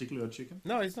he's a particular chicken.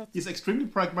 No, he's not. He's extremely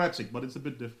pragmatic, but it's a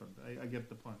bit different. I get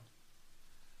the point.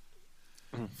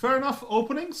 Fair enough.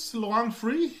 Openings. Laurent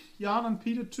 3, Jan and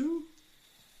Peter 2.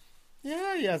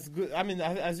 Yeah, he has good. I mean,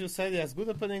 as you said, he has good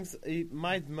openings. He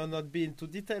might not be into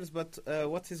details, but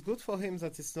what is good for him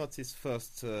that it's not his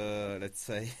first. Let's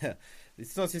say,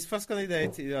 it's not his first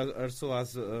candidate. He also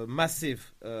has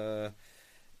massive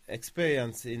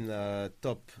experience in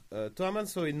top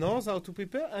tournaments, so he knows how to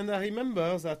prepare. And I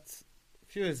remember that a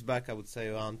few years back, I would say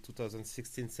around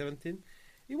 2016-17,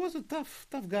 he was a tough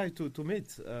guy to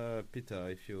meet, Peter.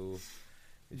 If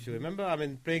you remember, I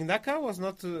mean, playing Naka was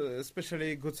not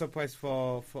especially good surprise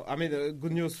for I mean,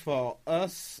 good news for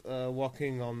us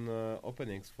working on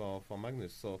openings for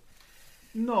Magnus. So.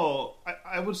 No,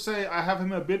 I would say I have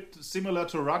him a bit similar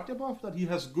to Radjabov, that he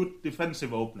has good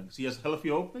defensive openings. He has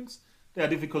healthy openings. They are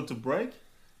difficult to break,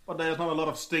 but there's not a lot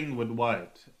of sting with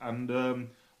white. And,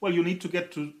 well, you need to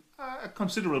get to a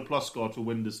considerable plus score to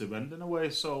win this event in a way.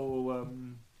 So,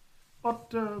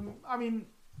 I mean,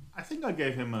 I think I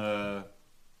gave him a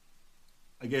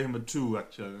 2,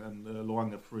 actually, and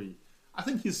Laurent a 3. I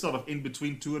think he's sort of in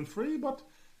between 2 and 3, but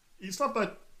it's not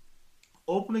that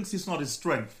openings is not his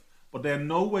strength. But they're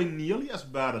no way nearly as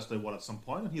bad as they were at some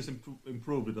point, and he's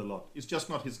improved it a lot. It's just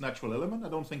not his natural element. I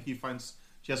don't think he finds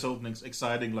chess openings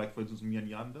exciting like, for instance, Mian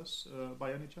Yan does,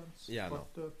 by any chance. Yeah,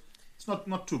 but it's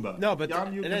not too bad. No, but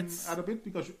Jan, you can add a bit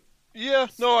because. Yeah,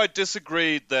 no, I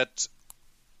disagree that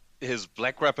his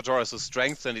black repertoire is a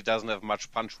strength and he doesn't have much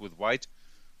punch with white.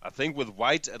 I think with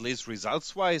white, at least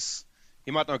results-wise,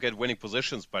 he might not get winning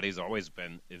positions, but he's always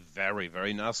been a very,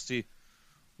 very nasty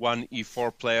 1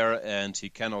 e4 player, and he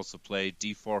can also play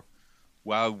d4.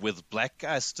 While with black,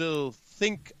 I still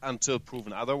think, until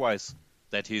proven otherwise,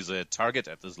 that he's a target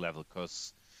at this level,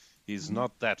 because he's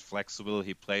not that flexible.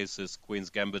 He plays his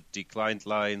Queen's Gambit declined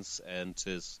lines and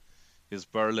his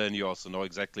Berlin. You also know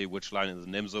exactly which line in the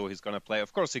Nimzo he's going to play.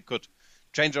 Of course, he could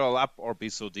change it all up or be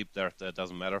so deep there that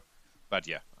doesn't matter. But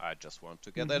yeah, I just want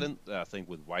to get that in. I think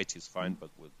with white he's fine, but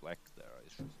with black there are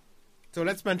issues. So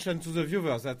let's mention to the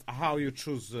viewers that how you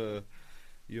choose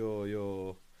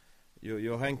your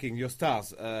ranking, your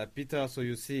stars, Peter. So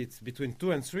you see it's between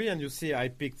 2 and 3, and you see I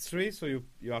picked 3, so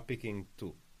you are picking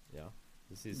 2. Yeah,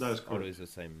 this is always the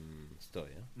same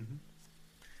story. Yeah? Mm-hmm.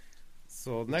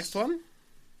 So next one.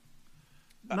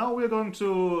 Now we're going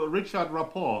to Richard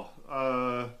Rapport.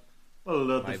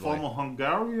 The former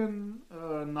Hungarian,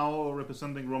 now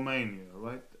representing Romania,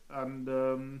 right?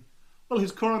 And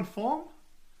his current form.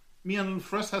 Mian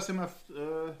Fress has him at...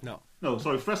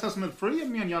 Fress has him at 3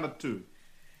 and Mian Yan at 2.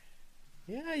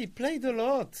 Yeah, he played a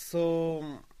lot.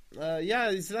 So,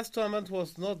 his last tournament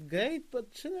was not great, but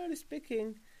generally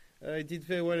speaking, he did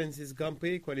very well in this Grand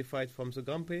Prix, qualified from the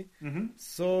Grand Prix. Mm-hmm.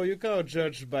 So you cannot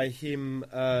judge by him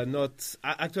not...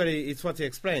 Actually, it's what he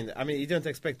explained. I mean, he didn't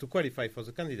expect to qualify for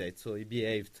the candidate, so he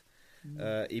behaved.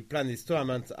 Mm-hmm. He planned his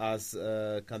tournament as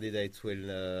candidates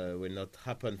will not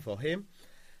happen for him.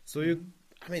 So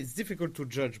it's difficult to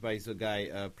judge by the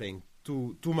guy playing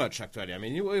too much, actually. I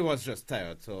mean, he was just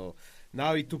tired. So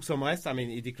now he took some rest. I mean,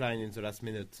 he declined in the last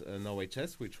minute Norway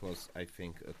chess, which was, I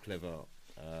think, a clever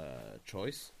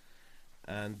choice.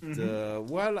 And,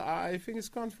 I think his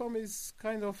current form is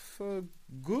kind of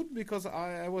good because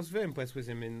I was very impressed with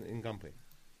him in Grand Prix.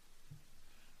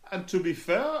 And to be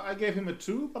fair, I gave him a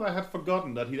 2, but I had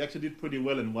forgotten that he actually did pretty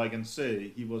well in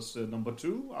Weigensee. He was number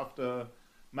 2 after...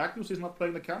 Magnus is not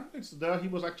playing the candidates. There he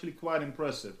was actually quite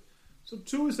impressive. So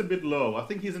 2 is a bit low. I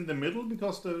think he's in the middle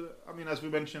because, as we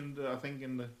mentioned, I think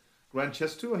in the Grand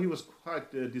Chess Tour, he was quite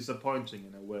disappointing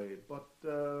in a way. But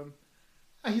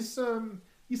he's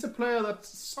a player that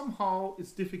somehow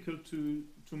is difficult to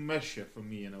measure for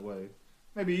me in a way.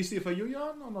 Maybe easier for you,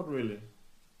 Jan, or not really?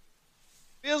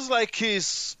 Feels like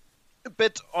he's a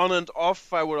bit on and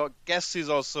off. I would guess he's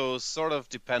also sort of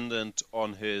dependent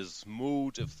on his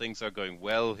mood. If things are going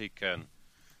well, he can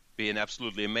be an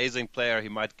absolutely amazing player. He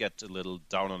might get a little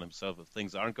down on himself if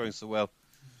things aren't going so well.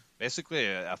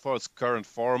 Basically, I thought his current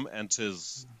form and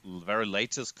his very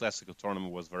latest classical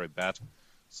tournament was very bad.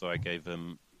 So I gave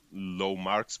him low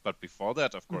marks. But before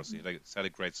that, of course, he had a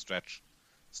great stretch.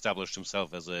 Established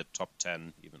himself as a top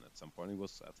 10. Even at some point, he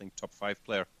was, I think, top 5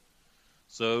 player.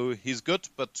 So he's good,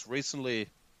 but recently,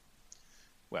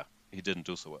 he didn't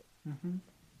do so well. Mm-hmm.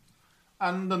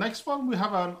 And the next one, we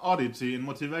have an oddity in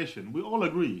motivation. We all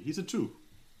agree. He's a 2.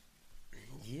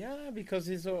 Yeah, because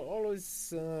he's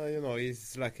always,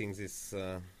 he's lacking this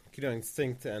killer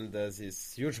instinct and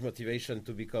this huge motivation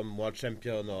to become world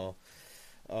champion or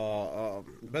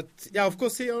But yeah, of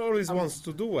course, he always wants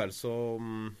to do well. So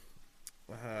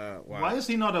why is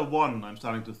he not a 1? I'm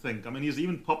starting to think. I mean, he's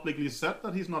even publicly said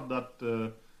that he's not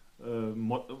that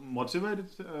motivated.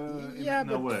 In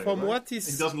a way, from right? what he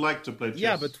doesn't like to play chess.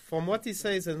 Yeah, but from what he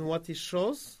says and what he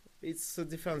shows, it's a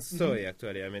different story.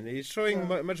 Actually, I mean, he's showing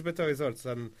much better results.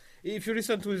 And if you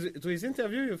listen to his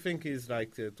interview, you think he's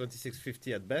like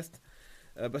 2650 at best.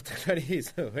 But actually,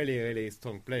 he's a really, really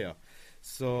strong player.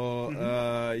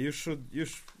 So we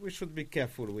should be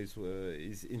careful with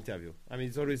his interview. I mean,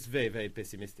 he's always very, very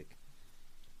pessimistic.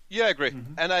 Yeah, I agree.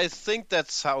 And I think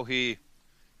that's how he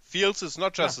feels. It's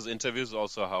not just his interviews,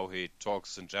 also how he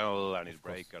talks in general. I need a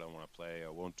break. I don't want to play. I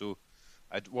won't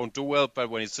do well. But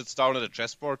when he sits down at a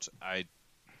chessboard, I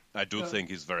do think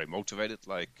he's very motivated.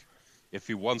 Like, if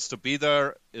he wants to be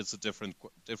there, it's a different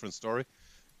story.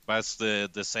 But it's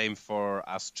the same for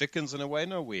us chickens in a way.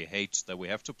 No, we hate that we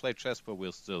have to play chess, but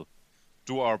we'll still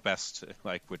do our best.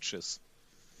 Like, which is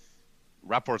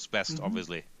Rapport's best,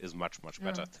 obviously, is much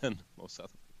better than most other.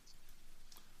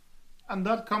 And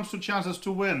that comes to chances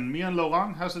to win. Me and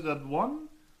Laurent has it at 1,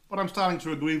 but I'm starting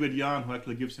to agree with Jan, who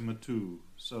actually gives him a 2.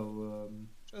 So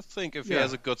just think, if he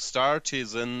has a good start,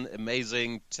 he's an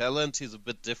amazing talent. He's a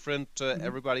bit different to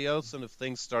everybody else, and if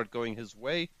things start going his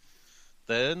way,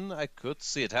 then I could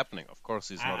see it happening. Of course,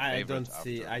 he's not a favorite.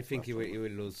 I think he will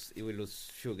lose. He will lose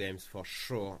few games for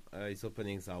sure. His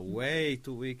openings are way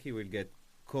too weak. He will get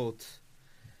caught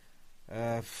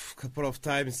a couple of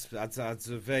times at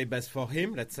the very best for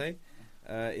him. Let's say.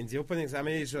 In the openings, I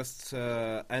mean, he just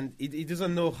and he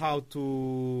doesn't know how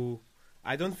to.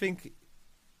 I don't think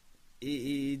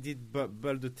he did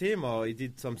build the team, or he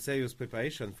did some serious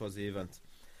preparation for the event.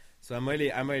 So I'm really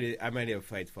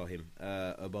afraid for him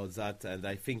about that, and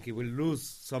I think he will lose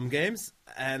some games.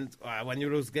 And when you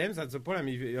lose games, that's the problem.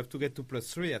 You have to get to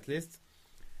 +3 at least.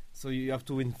 So you have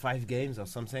to win 5 games or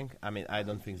something. I mean, I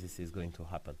don't think this is going to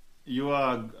happen. You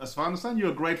are, as far as I understand, you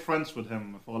are great friends with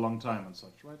him for a long time and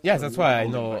such, right? Yes, so that's why I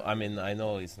know. I mean, I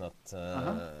know he's not.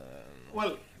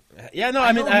 Well, yeah, no,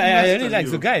 I mean, I really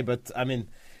like the guy, but I mean,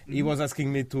 he was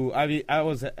asking me to. I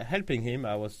was helping him.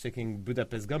 I was checking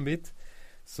Budapest Gambit,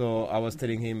 so I was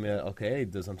telling him, okay,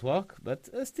 it doesn't work, but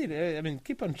still, I mean,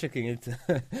 keep on checking it,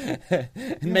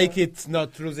 make it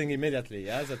not losing immediately.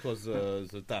 Yeah, that was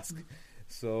the task.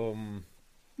 So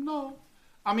no.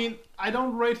 I mean, I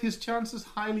don't rate his chances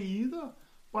highly either,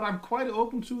 but I'm quite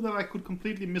open to that I could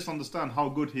completely misunderstand how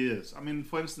good he is. I mean,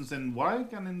 for instance, in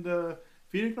Wijk and in the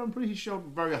Phoenix Grand Prix, he showed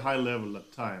very high level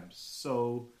at times.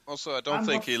 So also, I don't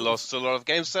think he lost a lot of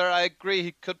games there. I agree,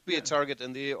 he could be a target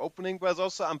in the opening, but it's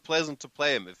also unpleasant to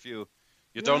play him if you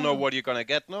don't know what you're gonna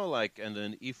get. No, like, and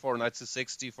then E4, Knight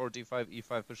C6, D4, D5,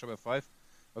 E5, Bishop F5.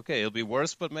 Okay, it'll be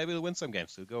worse, but maybe he'll win some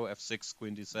games. He'll go F6,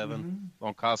 Queen D7,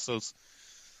 long castles.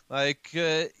 Like,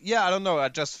 I don't know. I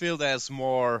just feel there's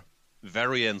more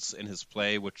variance in his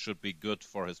play, which should be good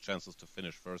for his chances to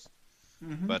finish first.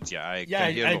 But I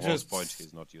can hear Laurent's point.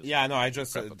 He's not used. Yeah, no, I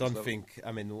just don't think.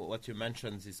 I mean, what you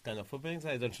mentioned, this kind of openings,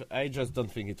 I just don't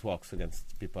think it works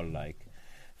against people like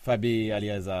Fabi,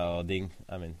 Alieza, or Ding.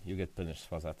 I mean, you get punished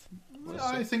for that.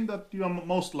 I think that you are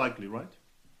most likely, right?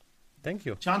 Thank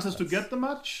you. Chances to get the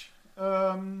match.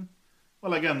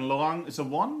 Well, again, Laurent is a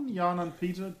 1. Jan and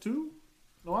Peter 2.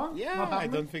 Laurent? Yeah, I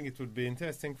don't think it would be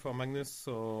interesting for Magnus.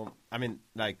 So, I mean,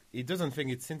 like, he doesn't think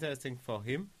it's interesting for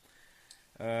him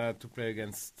to play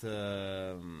against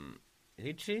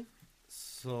Richie.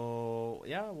 So,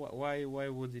 yeah, why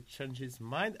would it change his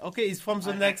mind? Okay, he's from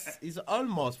the next. He's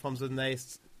almost from the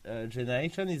next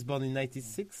generation. He's born in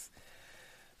 '96,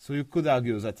 so you could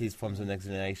argue that he's from the next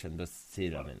generation. But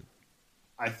still, I mean,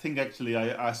 I think actually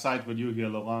I side with you here,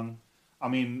 Laurent. I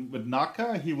mean, with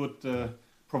Naka, he would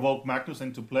provoke Magnus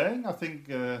into playing. I think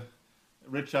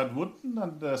Richard wouldn't,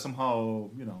 and somehow,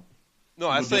 No,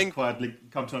 I think quietly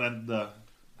come to an end.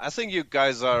 I think you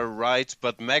guys are right,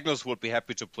 but Magnus would be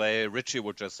happy to play. Richie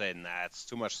would just say, "Nah, it's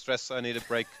too much stress. I need a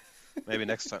break. Maybe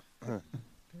next time."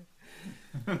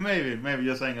 maybe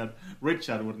you're saying that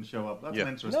Richard wouldn't show up. That's an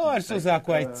interesting. No, also they are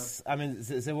quite. I mean,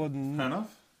 they wouldn't. Fair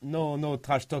enough. No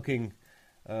trash talking.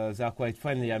 They are quite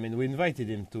friendly. I mean, we invited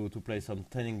him to play some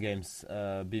training games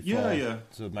before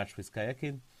the match with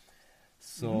Kayakin.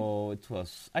 So it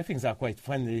was. I think they are quite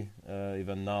friendly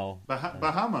even now.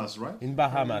 Bahamas, right? In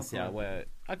Bahamas, where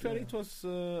actually it was.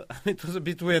 It was a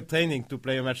bit weird training to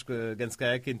play a match against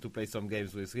Kayakin, to play some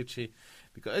games with Richie,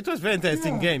 because it was very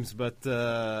interesting games, but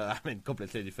I mean,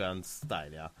 completely different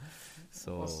style. Yeah.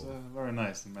 So it was very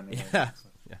nice in many ways. Yeah.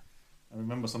 I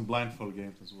remember some blindfold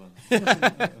games as well.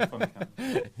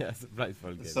 Yes,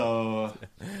 blindfold games. So,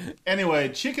 anyway,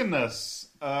 chickenness.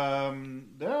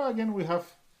 There again we have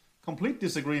complete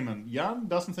disagreement. Jan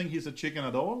doesn't think he's a chicken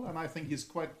at all, and I think he's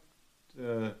quite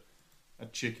a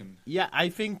chicken. Yeah, I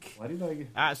think. Why did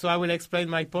I? So I will explain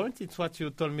my point. It's what you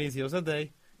told me the other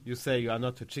day. You say you are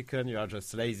not a chicken, you are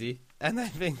just lazy. And I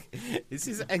think this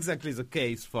is exactly the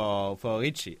case for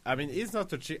Richie. I mean, he's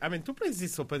not a chicken. I mean, to play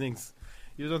these openings,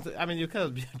 you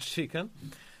cannot be a chicken.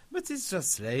 But he's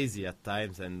just lazy at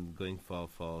times and going for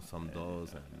some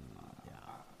doors. And, yeah.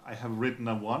 I have written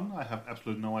a 1. I have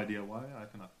absolutely no idea why. I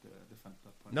cannot defend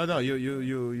that point. No, you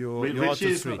wrote Richie a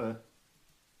is 3. not a...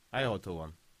 I wrote a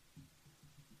 1.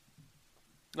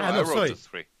 No, I wrote a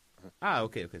 3.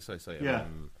 Okay, sorry. Yeah,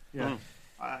 yeah.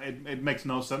 It makes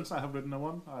no sense. I have written a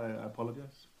 1. I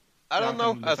apologize. I don't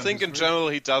know. can I defend think his in three. general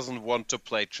he doesn't want to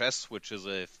play chess, which is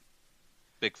a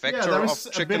big factor Yeah, there of is a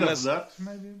bit of chickenness. that,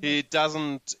 maybe.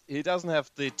 He doesn't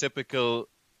have the typical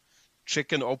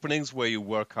chicken openings where you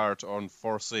work hard on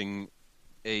forcing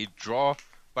a draw,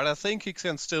 but I think he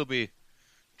can still be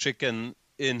chicken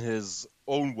in his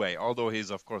own way, although he's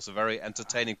of course a very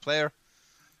entertaining player.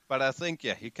 But I think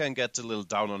he can get a little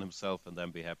down on himself and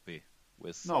then be happy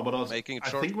with No, but also, making it I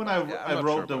short. think when I'm I not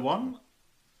wrote sure the about 1,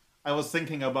 I was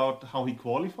thinking about how he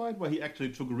qualified, where he actually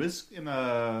took risk in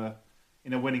a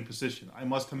winning position. I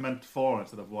must have meant 4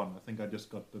 instead of 1. I think I just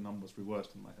got the numbers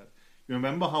reversed in my head. You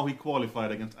remember how he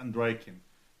qualified against Andreikin?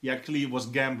 He actually was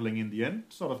gambling in the end,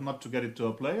 sort of not to get it to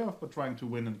a playoff, but trying to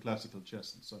win in classical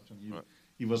chess and such. And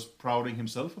he was prouding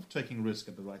himself of taking risk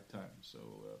at the right time. So,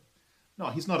 no,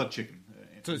 he's not a chicken.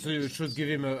 So you should give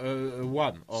him a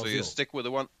 1 or So 0. you stick with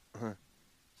the 1?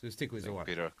 So you stick with the 1.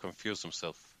 Peter confused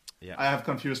himself. Yeah. I have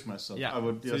confused myself. Yeah. I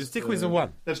would So you just, stick with the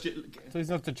 1. Let's So he's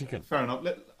not a chicken. fair enough.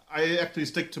 I actually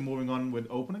stick to moving on with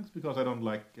openings because I don't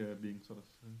like being sort of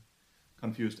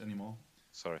confused anymore.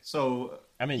 Sorry. So,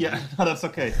 I mean, yeah, no, that's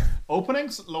okay.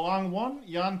 Openings, Loang 1,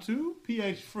 Jan 2,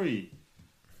 PH 3.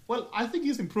 Well, I think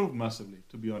he's improved massively,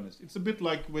 to be honest. It's a bit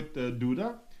like with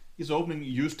Duda. His opening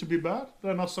used to be bad.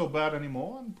 They're not so bad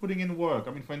anymore, and putting in work.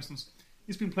 I mean, for instance,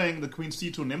 he's been playing the Queen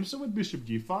C2 Nimsa with Bishop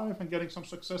G5 and getting some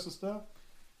successes there.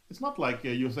 It's not like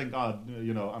you think,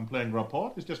 I'm playing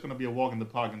Rapport. It's just going to be a walk in the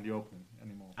park in the opening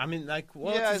anymore. I mean, like,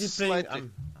 what Yeah, is he playing? slightly.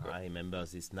 I remember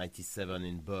this 97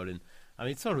 in Berlin. I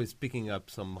mean, it's always picking up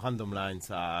some random lines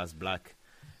as black,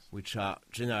 which are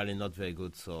generally not very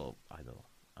good. So I don't know.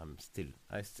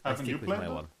 I Haven't you stick with played my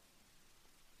that? 1.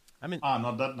 I mean,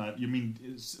 Not that night. You mean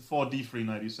it's 4D3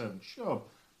 97? Sure,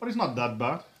 but it's not that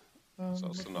bad. It's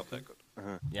also not that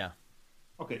good. yeah.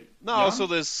 Okay. No, Jan? also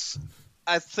this,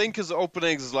 I think his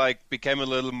openings became a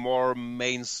little more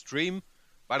mainstream,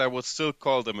 but I would still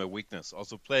call them a weakness.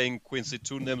 Also playing Queen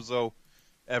C2 Nimzo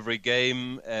every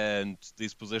game and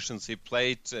these positions he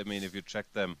played, I mean, if you check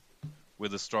them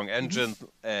with a strong engine,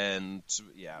 and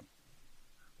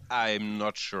I'm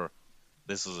not sure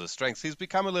this is a strength. He's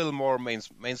become a little more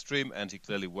mainstream, and he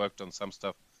clearly worked on some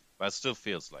stuff, but it still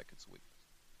feels like it's weak.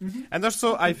 And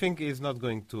also, I think he was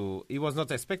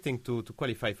not expecting to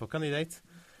qualify for candidates,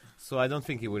 so I don't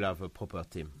think he will have a proper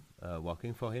team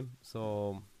working for him.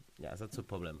 So, yeah, that's a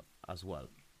problem as well.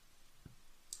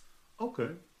 Okay.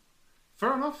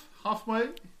 Fair enough. Halfway,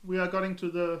 we are getting to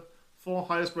the 4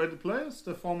 highest rated players.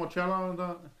 The former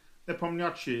challenger,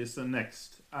 Nepomniachtchi, is the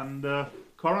next. And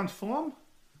current form,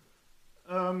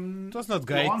 It was not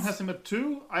great. Johan has him at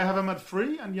 2, I have him at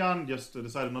 3, and Jan just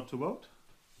decided not to vote.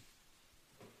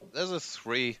 There's a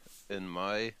 3 in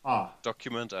my Ah,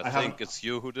 document. I haven't- think it's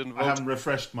you who didn't I vote. haven't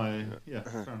refreshed my... Yeah,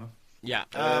 fair enough.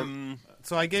 Yeah.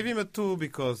 So I gave him a 2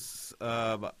 because,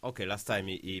 last time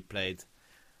he played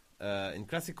in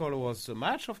Classical was a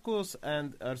match, of course,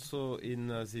 and also in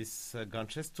this Grand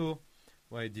Chess 2,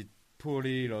 where he did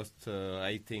poorly, lost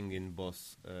rating in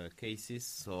both cases.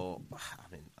 So, I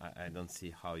mean, I don't see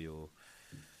how you...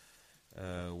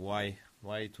 why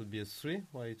it would be a 3?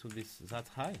 Why it would be that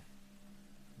high?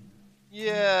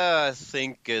 Yeah, I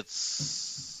think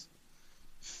it's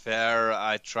fair.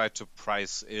 I try to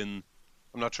price in,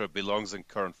 I'm not sure it belongs in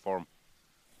current form,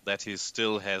 that he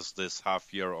still has this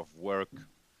half year of work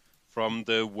from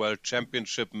the World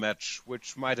Championship match,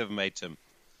 which might have made him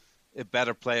a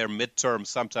better player midterm.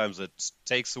 Sometimes it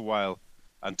takes a while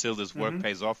until this work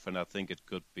pays off, and I think it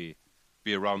could be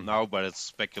around now, but it's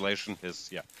speculation. His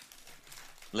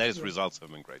latest results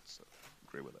have been great, so I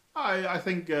agree with it. I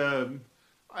think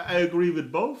I agree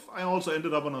with both. I also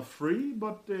ended up on a 3,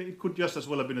 but it could just as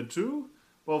well have been a 2.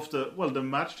 Both the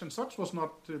match and such was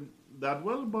not that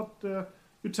well, but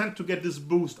you tend to get this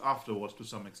boost afterwards to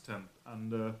some extent.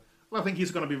 And I think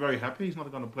he's going to be very happy. He's not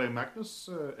going to play Magnus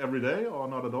every day or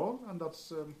not at all, and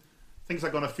that's things are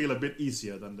going to feel a bit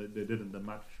easier than they did in the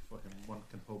match for him. One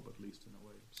can hope, at least in a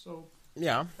way. So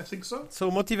Yeah. I think so.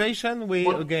 So motivation, we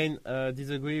What- again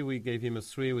disagree. We gave him a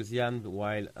 3 with Jan,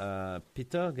 while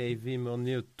Peter gave him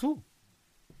only a 2.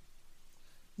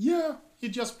 Yeah, he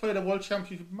just played a World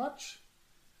Championship match.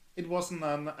 It wasn't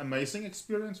an amazing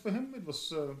experience for him. It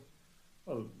was,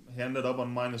 he ended up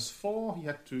on -4. He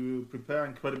had to prepare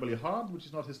incredibly hard, which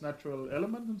is not his natural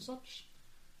element and such.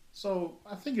 So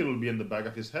I think it will be in the back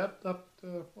of his head that,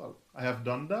 I have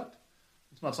done that.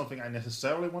 It's not something I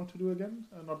necessarily want to do again,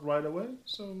 not right away.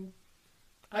 So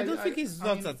I don't think he's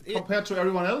not that. Compared to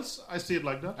everyone else, I see it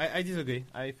like that. I disagree.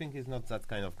 I think he's not that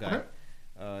kind of guy.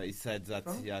 Okay. He said that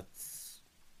Oh. he had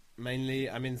mainly,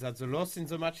 that the loss in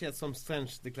the match, he had some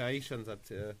strange declaration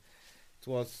that it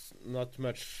was not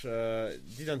much,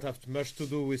 didn't have much to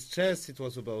do with chess. It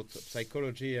was about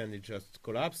psychology, and it just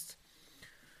collapsed.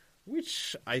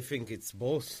 Which I think it's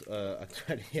both,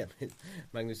 actually.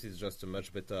 Magnus is just a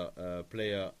much better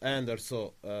player, and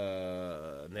also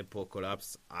Nepo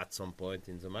collapsed at some point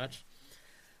in the match.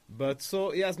 But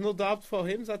so he has no doubt for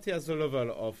him that he has the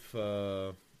level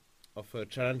of a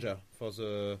challenger for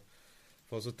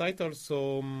the title.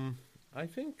 So I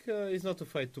think he's not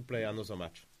afraid to play another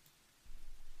match.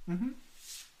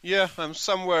 Yeah, I'm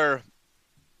somewhere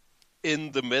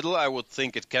in the middle. I would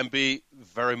think it can be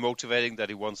very motivating that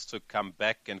he wants to come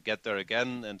back and get there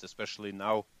again, and especially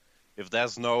now, if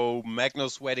there's no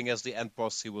Magnus waiting as the end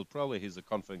boss, he's a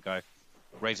confident guy,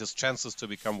 rate his chances to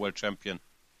become world champion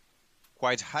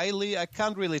quite highly. I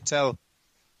can't really tell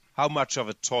how much of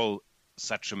a toll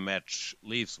such a match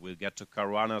leaves. We'll get to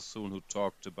Caruana soon, who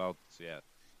talked about,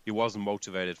 he wasn't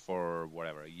motivated for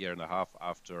a year and a half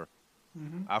after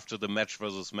the match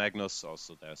versus Magnus.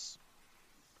 Also, there's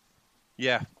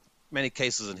many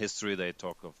cases in history they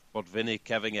talk of Botvinnik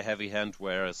having a heavy hand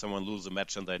where someone loses a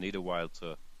match and they need a while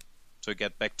to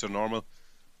get back to normal.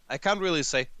 I can't really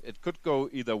say. It could go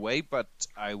either way, but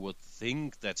I would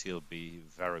think that he'll be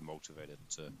very motivated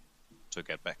to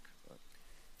get back.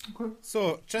 Okay.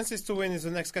 So, chances to win is the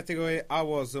next category. I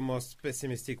was the most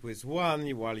pessimistic with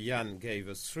 1, while Jan gave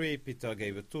a 3, Peter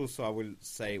gave a 2, so I will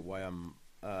say why I'm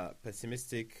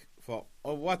pessimistic. For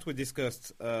what we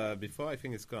discussed before, I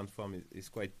think his current form is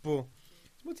quite poor.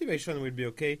 His motivation will be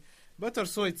okay, but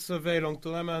also it's a very long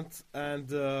tournament,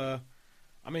 and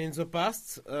in the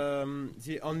past,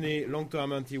 the only long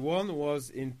tournament he won was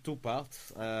in 2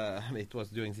 parts. It was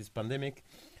during this pandemic.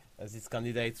 These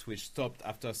candidates which stopped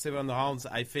after 7 rounds.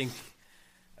 I think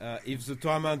if the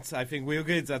tournament, I think we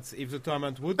agreed that if the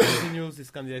tournament would continue,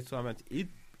 this candidate tournament,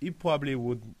 he probably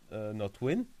would not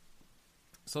win.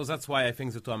 So that's why I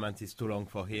think the tournament is too long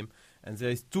for him, and there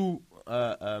is too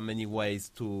many ways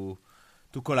to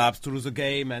collapse, to lose a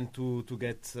game, and to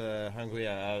get hungry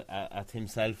at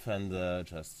himself and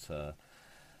just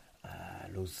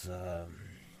lose.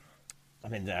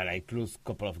 Lose a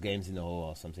couple of games in a row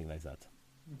or something like that.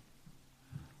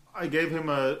 I gave him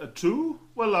a 2.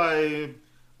 Well,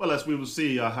 as we will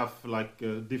see, I have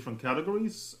different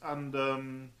categories,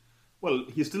 and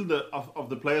he's still of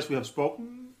the players we have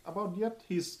spoken about yet.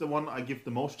 He's the one I give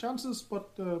the most chances,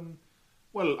 but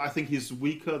I think he's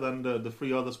weaker than the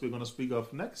 3 others we're going to speak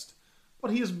of next.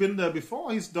 But he has been there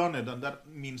before, he's done it, and that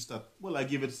means that, I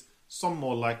give it some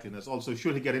more likeliness. Also,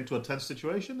 should he get into a tense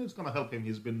situation, it's going to help him.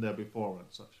 He's been there before and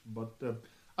such. But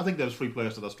I think there's 3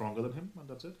 players that are stronger than him, and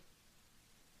that's it.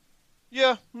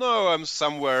 Yeah, no, I'm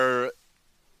somewhere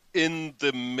in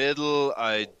the middle.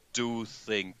 I do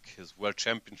think his World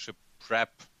Championship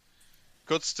prep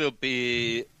could still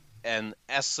be an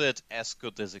asset, as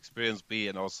could his experience be,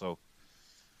 and also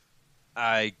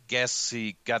I guess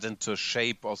he got into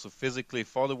shape also physically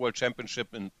for the World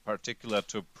Championship, in particular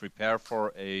to prepare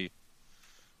for a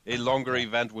longer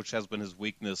event, which has been his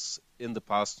weakness in the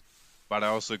past. But I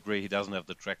also agree he doesn't have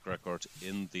the track record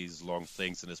in these long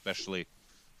things, and especially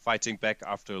fighting back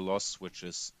after a loss, which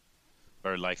is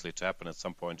very likely to happen at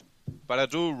some point. But I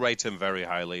do rate him very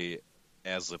highly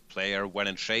as a player when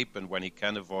in shape and when he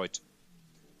can avoid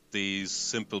these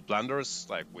simple blunders,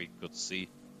 like we could see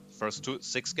first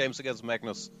 6 games against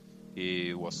Magnus.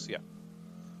 He was,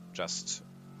 just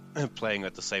playing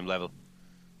at the same level.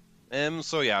 I'm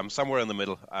somewhere in the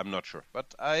middle. I'm not sure.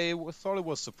 But I thought it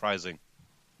was surprising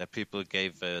that people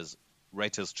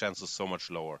rate his chances so much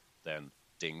lower than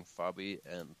Ding, Fabi,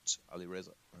 and Ali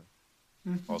Reza.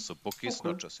 Also bookies, Okay.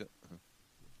 not just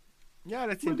Yeah,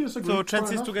 let's We see. disagree. So Fair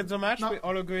chances enough. to get the match, No. we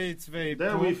all agree it's very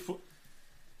There poor.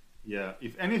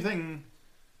 if anything,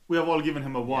 we have all given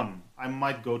him a 1. I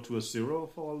might go to a 0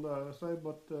 for all the say,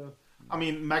 but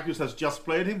Magnus has just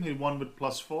played him. He won with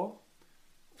 +4.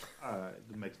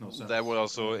 It makes no sense. That would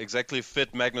also exactly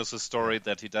fit Magnus's story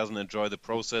that he doesn't enjoy the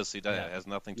process. He has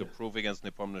nothing to prove against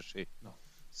Nepomniachtchi. No.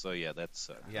 So that's that's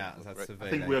a I very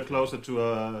think we are closer to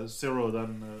a 0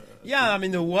 than. I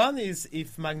mean the one is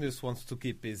if Magnus wants to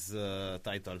keep his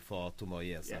title for 2 more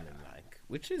years. Yeah. I mean,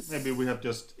 which is maybe we have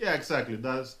just exactly.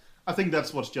 I think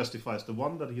that's what justifies the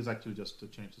one, that he's actually just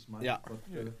changed his mind. Yeah.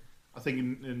 But, I think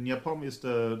in Nepom is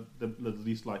the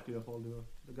least likely of all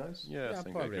the guys. Yeah, I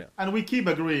think probably. I agree. And we keep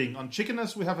agreeing on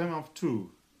Chickeness. We have him of 2.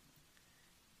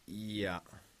 Yeah.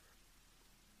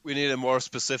 We need a more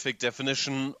specific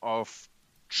definition of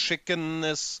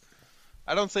chickenness.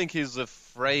 I don't think he's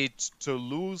afraid to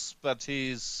lose, but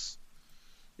he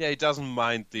doesn't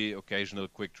mind the occasional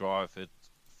quick draw if it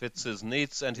fits his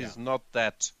needs, and he's not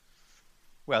that.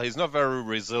 Well, he's not very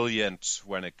resilient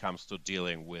when it comes to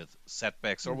dealing with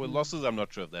setbacks or with losses. I'm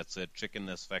not sure if that's a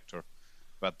chickenness factor,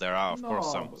 but there are, of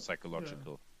course, some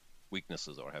psychological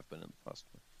weaknesses, or have been in the past.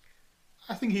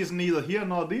 I think he's neither here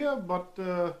nor there, but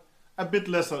a bit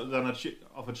less than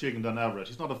of a chicken than average.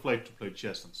 He's not afraid to play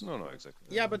chess and so. No, exactly.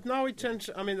 Yeah, but now he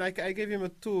changed. I mean, I gave him a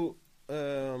 2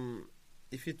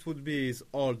 if it would be his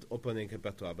old opening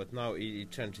repertoire, but now he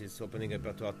changed his opening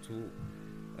repertoire to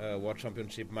World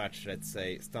Championship match, let's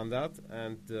say, standard,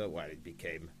 and it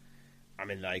became, I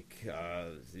mean,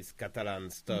 this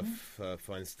Catalan stuff,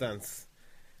 for instance,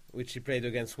 which he played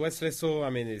against Wesley. So,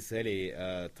 I mean, he's really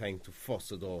trying to force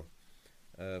the draw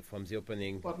from the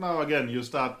opening. But now again, you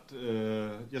start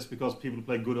just because people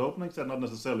play good openings, they're not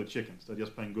necessarily chickens. They're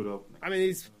just playing good openings. I mean,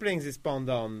 he's playing this pound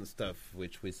down stuff,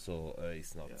 which we saw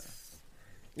is not. Yeah.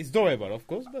 It's doable, of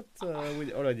course, but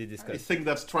we already discussed. I think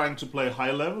that's trying to play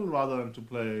high level rather than to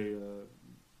play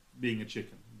being a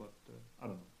chicken. But I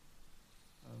don't know.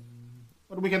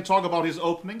 But we can talk about his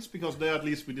openings, because there at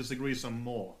least we disagree some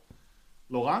more.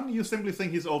 Laurent, you simply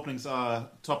think his openings are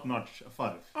top-notch, a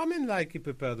 5? I mean, he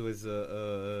prepared with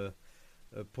a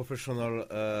professional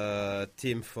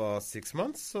team for 6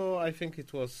 months, so I think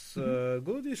it was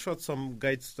good. He shot some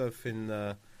great stuff in...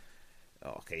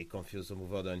 he confused the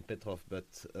mover in Petrov,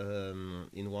 but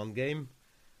in one game.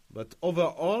 But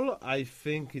overall, I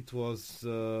think it was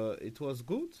good. It was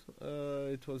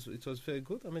very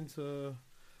good. I mean,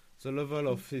 the level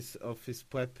of his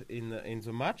prep in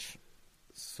the match.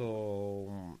 So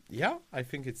I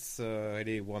think it's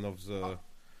really one of the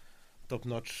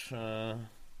top-notch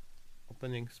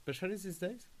opening specialists these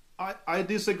days. I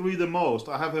disagree the most.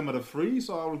 I have him at a 3,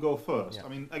 so I will go first. Yeah. I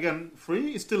mean, again,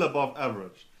 3 is still above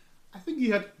average. I think he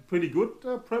had pretty good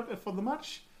prep for the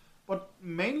match, but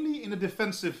mainly in a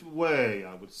defensive way,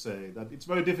 I would say. That it's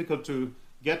very difficult to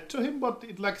get to him, but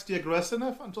it lacks the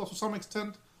aggressiveness and to some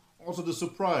extent also the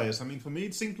surprise. I mean, for me,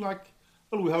 it seemed like,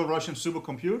 well, we have a Russian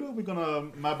supercomputer, we're going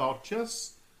to map out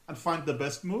chess and find the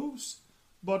best moves,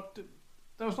 but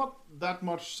there's not that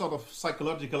much sort of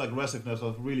psychological aggressiveness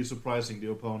of really surprising the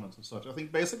opponents and such. I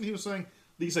think basically he was saying,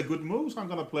 these are good moves, I'm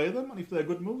going to play them, and if they're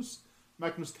good moves,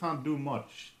 Magnus can't do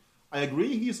much. I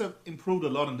agree, he's improved a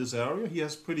lot in this area. He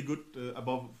has pretty good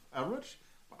above average.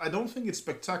 But I don't think it's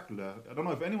spectacular. I don't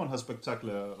know if anyone has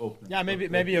spectacular openings. Yeah,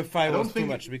 maybe a 5 was too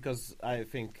much, because I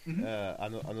think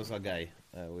another guy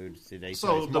we will see later.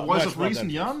 So, the voice of reason,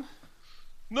 Jan?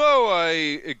 No,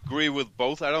 I agree with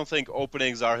both. I don't think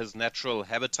openings are his natural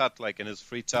habitat, like in his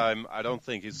free time. I don't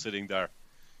think he's sitting there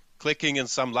clicking in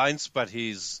some lines, but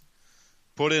he's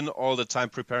put in all the time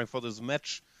preparing for this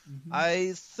match.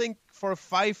 I think for a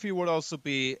 5 he would also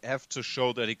have to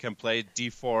show that he can play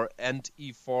d4 and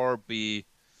e4, be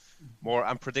more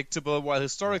unpredictable, while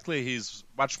historically he's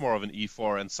much more of an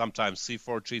e4 and sometimes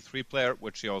c4, g3 player,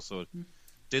 which he also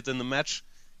did in the match.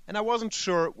 And I wasn't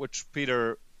sure, which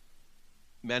Peter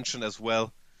mentioned as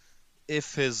well,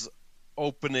 if his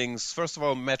openings, first of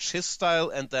all, match his style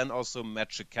and then also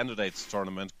match a candidates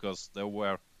tournament, because they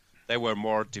were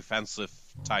more defensive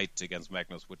tight against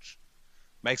Magnus, which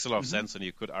makes a lot of sense, and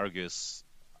you could argue is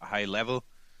a high level.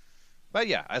 But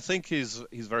yeah, I think he's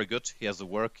very good. He has the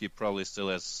work. He probably still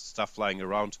has stuff lying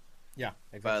around. Yeah,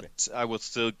 exactly. But I would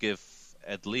still give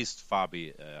at least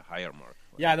Fabi a higher mark.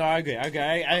 Yeah, no, I agree.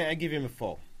 I give him a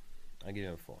 4.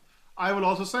 I will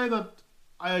also say that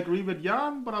I agree with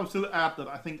Jan, but I'll still add that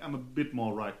I think I'm a bit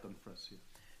more right than Fres here.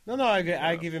 No,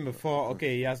 I give him a 4.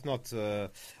 Okay, he has not...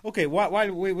 okay,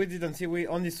 while we didn't see, we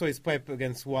only saw his prep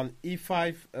against one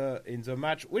e5 in the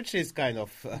match, which is kind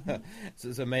of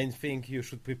the main thing you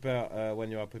should prepare when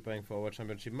you are preparing for a World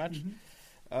Championship match.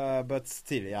 But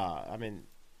still, yeah, I mean,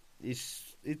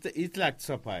 it lacked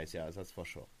surprise, yeah, that's for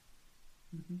sure.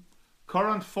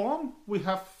 Current form, we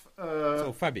have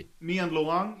So Fabi. Me and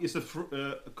Laurent is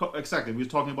exactly. We're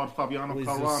talking about Fabiano Who is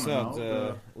the Caruana third,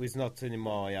 now. who is not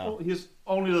anymore, yeah. Oh, he's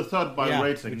only the third by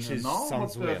rating which now,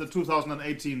 sounds but weird. the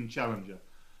 2018 challenger.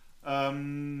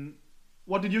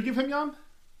 What did you give him, Jan?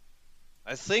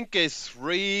 I think a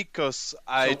 3 because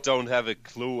I don't have a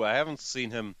clue. I haven't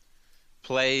seen him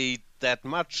play that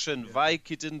much. In Vike,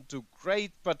 he didn't do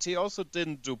great, but he also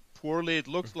didn't do poorly. It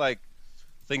looked like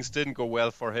things didn't go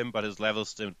well for him, but his levels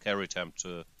still carried him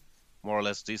to more or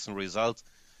less decent results.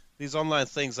 These online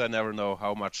things, I never know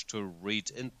how much to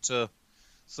read into.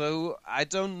 So I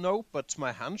don't know, but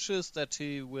my hunch is that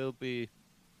he will be,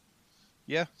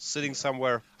 sitting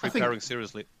somewhere preparing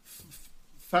seriously.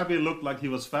 Fabi looked like he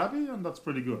was Fabi, and that's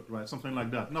pretty good, right? Something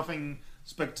like that. Nothing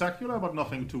spectacular, but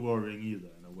nothing too worrying either,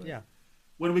 in a way. Yeah.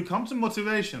 When we come to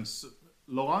motivations,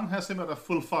 Laurent has him at a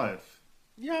full 5.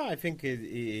 Yeah, I think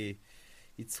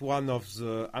it's one of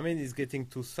the... I mean, he's getting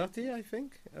to 30, I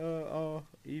think. Or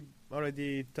he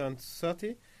already turned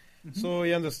 30. So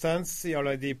he understands. He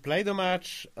already played a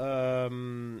match.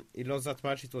 He lost that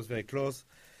match. It was very close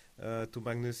to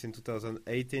Magnus in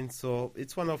 2018. So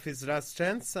it's one of his last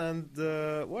chance. And,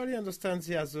 he understands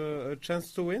he has a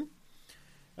chance to win.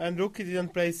 And look, he didn't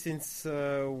play since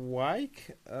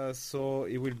Wijk. So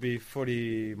he will be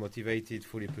fully motivated,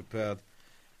 fully prepared.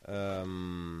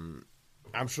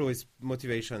 I'm sure his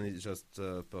motivation is just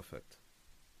perfect.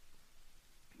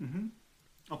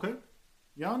 Okay.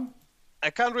 Jan? I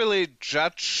can't really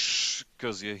judge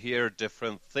because you hear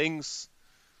different things.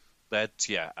 That,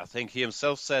 I think he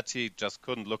himself said he just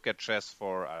couldn't look at chess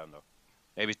for, I don't know,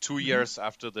 maybe 2 years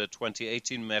after the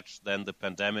 2018 match. Then the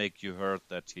pandemic, you heard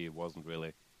that he wasn't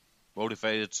really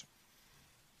motivated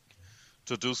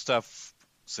to do stuff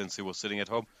since he was sitting at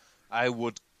home. I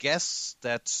would guess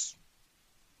that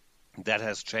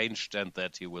has changed and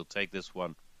that he will take this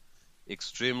one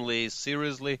extremely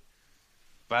seriously.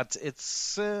 But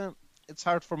it's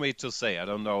hard for me to say. I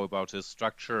don't know about his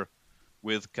structure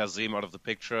with Kazim out of the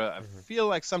picture. I feel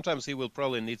like sometimes he will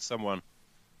probably need someone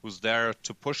who's there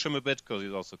to push him a bit because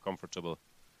he's also comfortable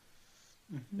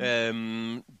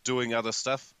doing other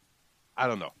stuff. I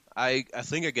don't know. I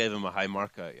think I gave him a high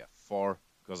marker, 4.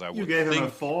 Because You gave him a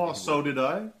 4, so did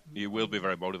I. He will be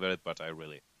very motivated, but I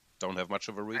really don't have much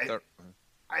of a read there.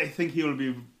 I think he will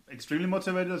be extremely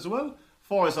motivated as well.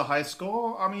 4 is a high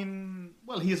score. I mean,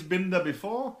 he's been there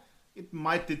before. It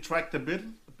might detract a bit.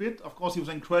 Of course, he was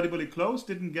incredibly close,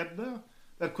 didn't get there.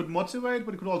 That could motivate,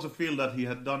 but he could also feel that he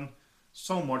had done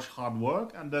so much hard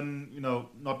work, and then,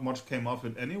 not much came of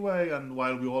it anyway. And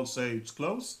while we all say it's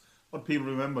close, what people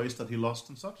remember is that he lost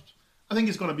and such. I think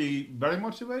he's going to be very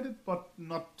motivated, but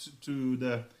not to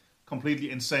the completely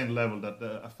insane level that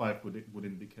a 5 would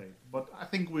indicate. But I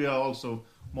think we are also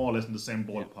more or less in the same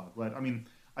ballpark, right? I mean,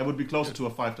 I would be closer to a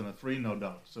 5 than a 3, no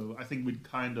doubt. So I think we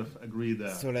kind of agree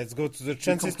there. So let's go to the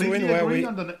chances to win, where we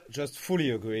just fully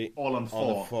agree. All on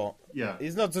 4. 4. Yeah.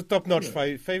 He's not the top-notch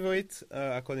favorite,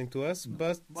 according to us,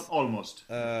 but almost.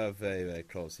 Very, very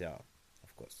close, yeah,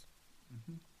 of course.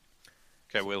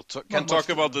 Okay, we'll can talk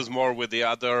about this more with the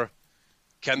other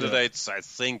candidates. I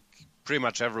think pretty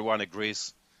much everyone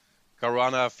agrees.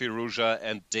 Caruana, Firouzja,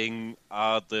 and Ding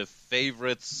are the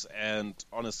favorites and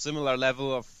on a similar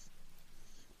level of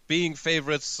being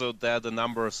favorites, so they're the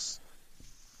numbers.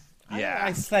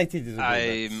 I slightly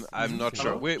disagree. I'm not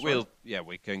sure.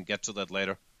 We can get to that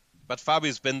later. But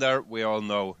Fabi's been there. We all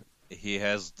know he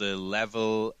has the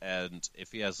level, and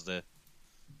if he has the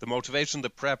motivation, the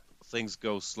prep, things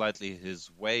go slightly his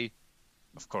way.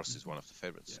 Of course, he's one of the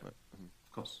favorites. Yeah.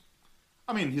 Of course.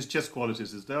 I mean, his chess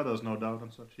qualities is there. There's no doubt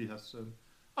and such. He has,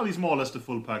 he's more or less the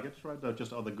full package, right? There are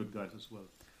just other good guys as well.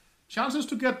 Chances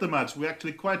to get the match, we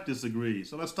actually quite disagree.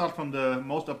 So let's start from the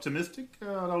most optimistic.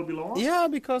 That'll be Laurent. Yeah,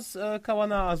 because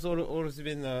Caruana has always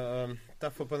been a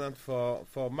tough opponent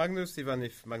for Magnus, even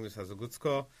if Magnus has a good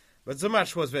score. But the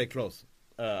match was very close,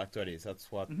 actually.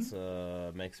 That's what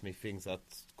makes me think that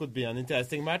could be an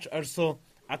interesting match. Also,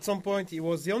 at some point, he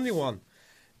was the only one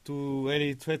to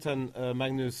really threaten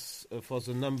Magnus for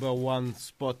the number 1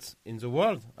 spot in the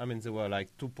world. I mean, there were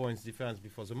like 2 points difference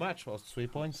before the match, or 3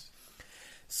 points.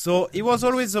 So he was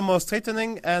always the most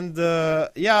threatening, and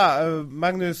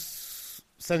Magnus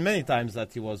said many times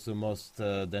that he was the most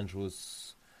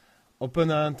dangerous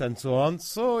opponent and so on.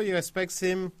 So he respects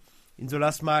him. In the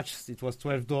last match, it was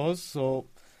 12 draws. So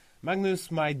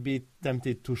Magnus might be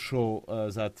tempted to show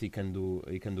that he can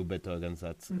do better against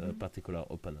that particular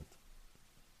opponent.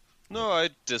 No, I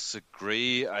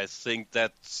disagree. I think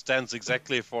that stands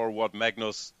exactly for what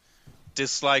Magnus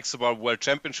dislikes about World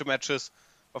Championship matches.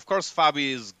 Of course,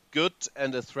 Fabi is good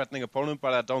and a threatening opponent,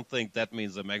 but I don't think that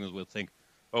means that Magnus will think,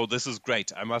 oh, this is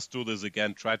great. I must do this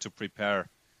again. Try to prepare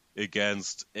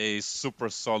against a super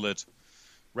solid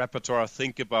repertoire.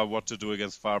 Think about what to do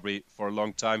against Fabry for a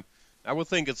long time. I would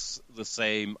think it's the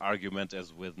same argument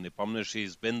as with Nepomniachtchi.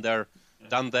 He's been there,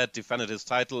 done that, defended his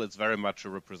title. It's very much a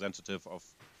representative of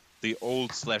the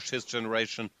old/his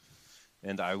generation.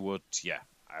 And I would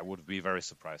be very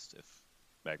surprised if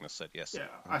Magnus said yes. Yeah,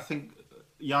 I think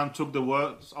Jan took the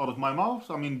words out of my mouth.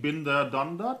 I mean, been there,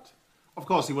 done that. Of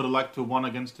course, he would have liked to have won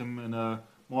against him in a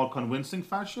more convincing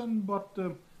fashion, but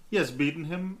he has beaten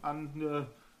him, and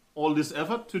all this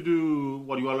effort to do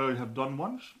what you already have done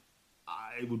once,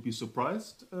 I would be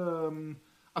surprised.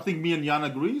 I think me and Jan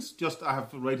agrees. Just I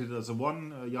have rated it as a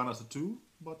 1, Jan as a 2,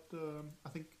 but I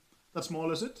think that's more or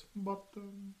less it. But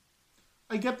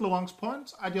I get Laurent's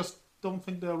points. I just don't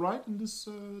think they're right in this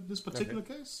particular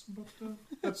case. But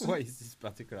that's Why is this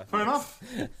particular? fair enough.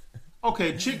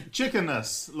 Okay,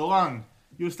 chickenness, Laurent.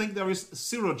 You think there is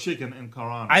 0 chicken in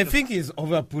Quran? I think he's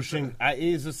over pushing.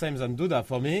 He's the same as Duda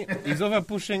for me. He's over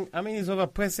pushing. I mean, he's over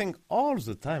pressing all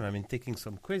the time. I mean, taking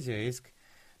some crazy risk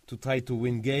to try to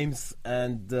win games.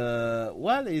 And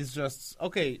well, it's just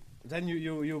okay. Then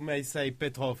you may say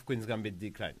Petrov, Queen's Gambit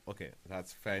decline. Okay,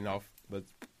 that's fair enough. But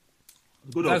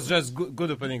that's just good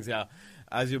openings, yeah,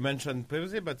 as you mentioned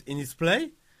previously. But in his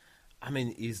play, I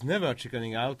mean, he's never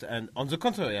chickening out, and on the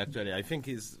contrary, actually, I think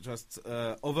he's just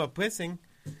over-pressing,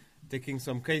 taking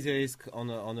some crazy risk on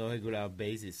a regular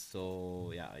basis.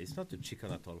 So, yeah, he's not a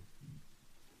chicken at all.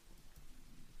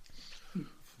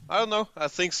 I don't know. I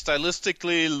think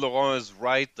stylistically, Laurent is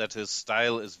right that his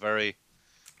style is very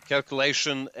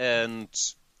calculation and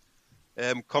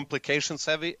complications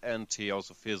heavy, and he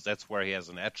also feels that's where he has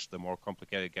an edge. The more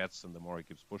complicated it gets, and the more he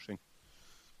keeps pushing.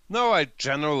 No, I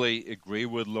generally agree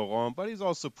with Laurent, but he's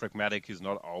also pragmatic. He's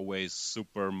not always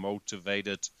super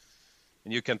motivated.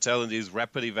 And you can tell in these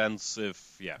rapid events if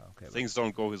things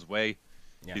don't go his way,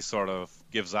 he sort of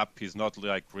gives up. He's not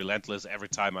like relentless. Every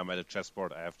time I'm at a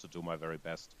chessboard, I have to do my very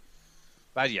best.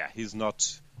 But yeah, he's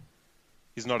not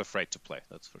afraid to play,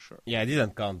 that's for sure. Yeah, I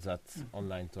didn't count that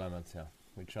online tournaments,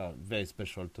 which are very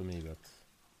special to me. But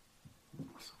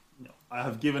I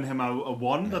have given him a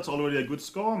 1. That's already a good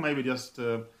score. Maybe just...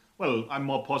 I'm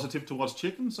more positive towards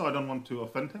chicken, so I don't want to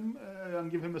offend him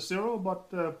and give him a 0.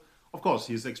 But of course,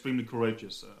 he's extremely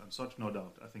courageous and such, no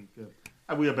doubt. I think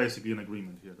we are basically in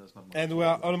agreement here. There's not much. And we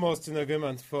are almost in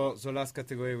agreement for the last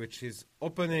category, which is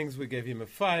openings. We gave him a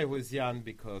 5 with Jan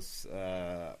because,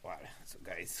 the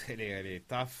guy is really, really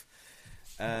tough.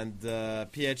 And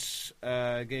PH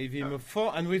gave him a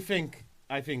 4. And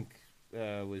I think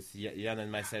with Jan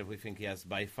and myself, we think he has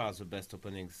by far the best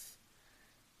openings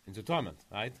in the tournament,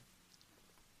 right?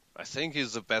 I think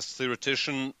he's the best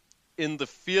theoretician in the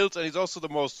field, and he's also the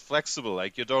most flexible.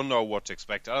 Like, you don't know what to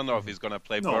expect. I don't know if he's going to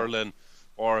play Berlin,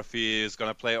 or if he is going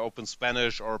to play open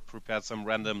Spanish, or prepare some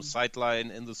random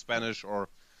sideline in the Spanish, or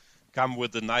come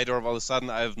with the Najdorf all of a sudden.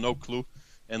 I have no clue.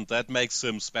 And that makes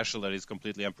him special, that he's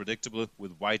completely unpredictable.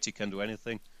 With white, he can do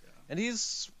anything. Yeah. And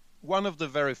he's one of the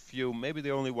very few, maybe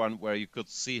the only one, where you could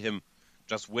see him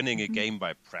just winning a game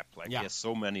by prep. Like, he has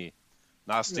so many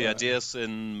nasty ideas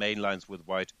in main lines with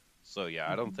white. So,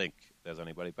 I don't think there's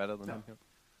anybody better than him here.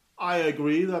 I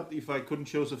agree that if I couldn't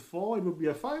choose a 4, it would be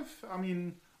a 5. I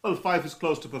mean, 5 is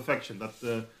close to perfection.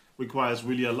 That requires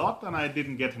really a lot, and I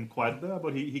didn't get him quite there,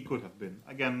 but he could have been.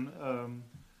 Again,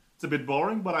 it's a bit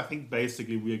boring, but I think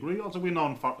basically we agree. Also, we've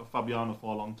known Fabiano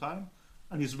for a long time,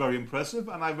 and he's very impressive,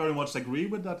 and I very much agree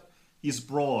with that. He's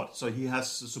broad, so he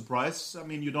has a surprise. I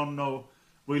mean, you don't know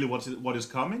really what is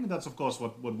coming. That's, of course,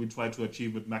 what we try to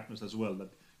achieve with Magnus as well,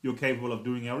 that you're capable of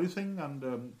doing everything.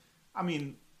 And, I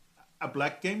mean, a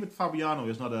black game with Fabiano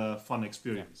is not a fun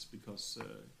experience because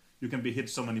you can be hit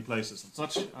so many places and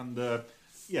such. And,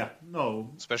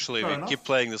 especially if you keep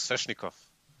playing the Sveshnikov.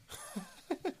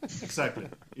 Exactly,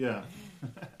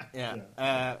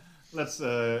 let's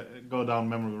go down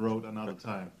memory road another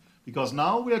time. Because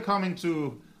now we are coming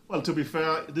to... Well, to be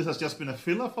fair, this has just been a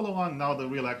filler for Laurent. Now the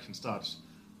real action starts.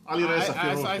 Alireza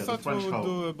Firouzja, I thought we would hope.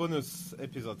 do a bonus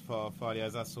episode for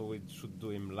Alireza, so we should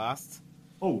do him last.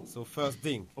 Oh. So first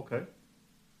Ding. Okay.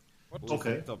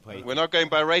 Okay. We're not going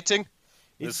by rating?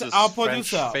 It's our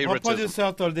producer. Our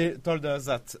producer told us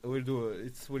that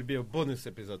it will be a bonus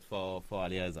episode for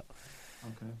Alireza.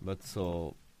 Okay. But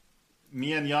so...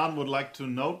 Me and Jan would like to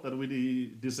note that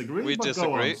we disagree. We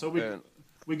disagree. Go on. So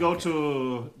we go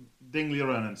to Ding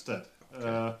Liren instead.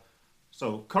 Okay.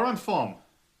 So, current form.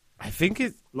 I think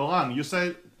it... Laurent, you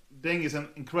say Ding is an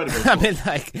incredible I mean,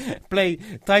 like,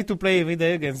 try to play every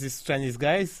day against these Chinese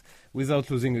guys without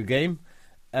losing a game.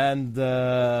 And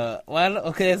well,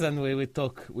 okay, then we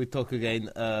talk again.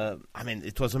 I mean,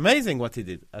 it was amazing what he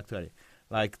did actually,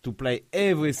 like to play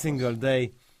every single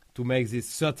day, to make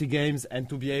these 30 games and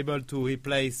to be able to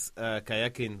replace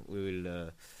Kayakin. We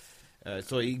will.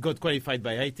 So he got qualified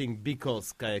by rating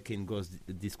because Kayakin goes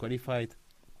disqualified.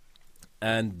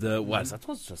 And well, that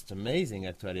was just amazing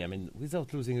actually. I mean,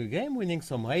 without losing a game, winning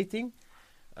some rating,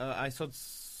 I thought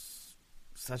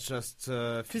that's just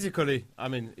physically. I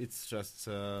mean, it's just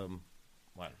well,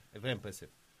 very impressive.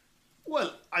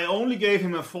 Well, I only gave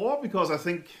him a 4 because I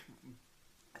think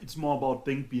it's more about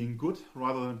Ding being good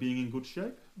rather than being in good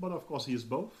shape. But of course, he is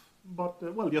both.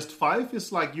 But well, just 5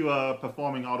 is like you are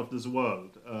performing out of this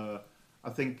world. I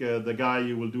think the guy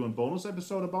you will do a bonus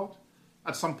episode about,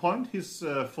 at some point his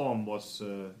form was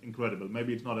incredible.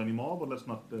 Maybe it's not anymore, but let's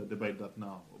not debate that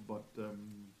now. But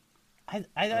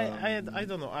I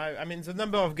don't know. I mean, the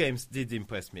number of games did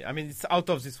impress me. I mean, it's out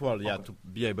of this world, yeah, to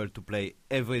be able to play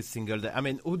every single day. I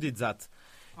mean, who did that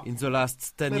in the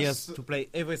last 10 years, to play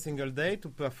every single day, to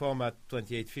perform at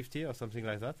 28.50 or something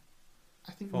like that?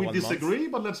 I think we disagree,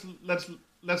 but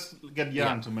let's get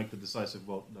Jan to make the decisive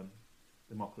vote then.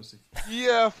 Democracy.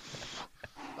 Yeah,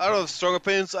 I don't have strong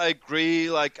opinions. I agree.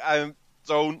 Like, I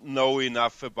don't know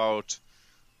enough about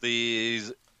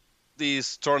these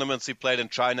tournaments he played in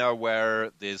China,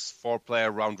 where this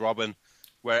 4-player round robin,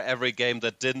 where every game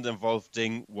that didn't involve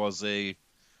Ding was a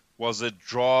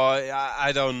draw.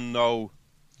 I don't know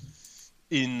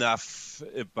enough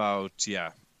about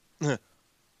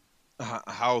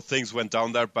how things went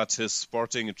down there, but his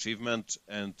sporting achievement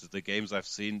and the games I've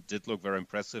seen did look very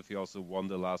impressive. He also won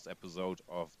the last episode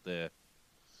of the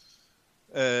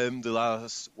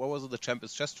last, what was it, the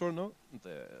Champions Chess Tour, no?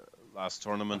 The last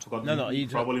tournament. He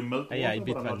probably Milton. Yeah, he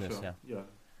beat Magnus, sure.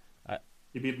 Yeah.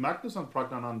 He beat Magnus and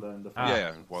Pragnananda in the final.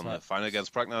 Yeah, won the final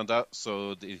against Pragnananda,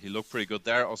 so he looked pretty good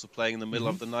there, also playing in the middle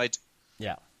of the night.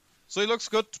 Yeah. So he looks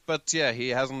good, but yeah, he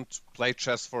hasn't played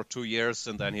chess for 2 years,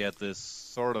 and then he had this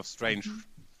sort of strange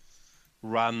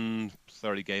run,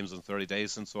 30 games in 30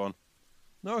 days and so on.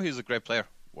 No, he's a great player.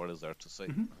 What is there to say?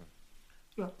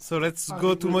 Yeah. So let's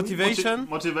go to motivation.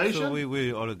 Motivation? So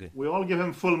we all agree. We all give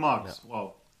him full marks. Yeah.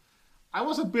 Wow. I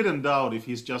was a bit in doubt if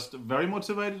he's just very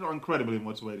motivated or incredibly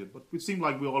motivated, but it seemed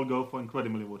like we all go for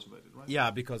incredibly motivated, right?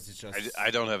 Yeah, because it's just...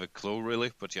 I don't have a clue, really,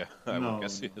 but yeah, I would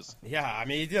guess he is. Yeah, I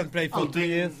mean, he didn't play for 2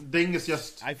 years. Ding is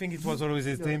just... I think it was always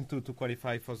his dream to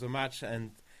qualify for the match,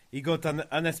 and he got an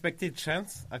unexpected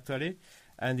chance, actually,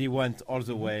 and he went all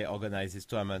the way, organized his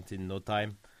tournament in no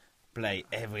time, play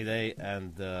every day,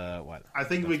 and, well... I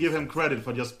think we give him credit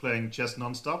for just playing chess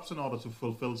non-stops in order to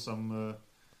fulfill some...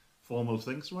 formal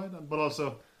things, right? But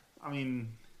also, I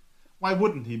mean, why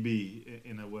wouldn't he be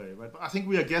in a way, right? But I think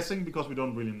we are guessing because we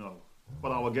don't really know.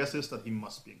 But our guess is that he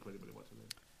must be incredibly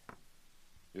motivated.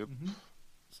 Yep.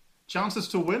 Chances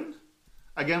to win?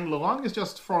 Again, Laurent is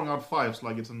just throwing out 5s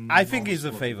like it's an... I think he's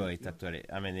a favorite, actually.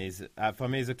 I mean, he's for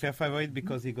me, he's a clear favorite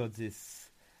because he got this...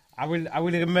 I will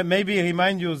maybe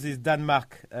remind you this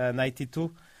Denmark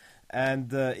 92,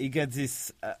 and he gets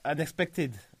this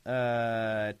unexpected...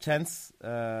 chance.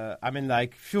 I mean,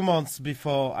 like few months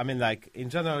before. I mean, like in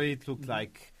January, it looked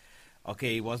like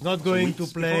okay, he was not going to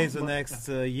play the next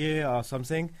year or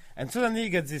something, and suddenly he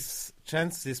gets this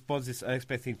chance, this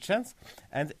unexpected chance.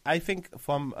 And I think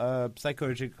from a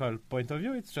psychological point of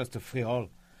view, it's just a free roll,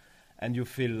 and you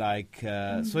feel like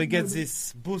so he gets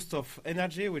this boost of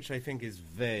energy, which I think is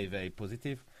very, very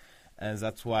positive, and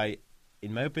that's why,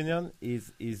 in my opinion,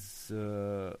 is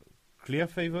clear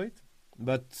favorite.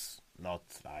 But not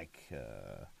like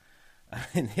I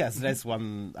mean, he has less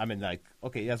one. I mean, like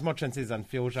okay, he has more chances than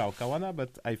Firouzja or Caruana,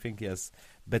 but I think he has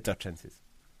better chances.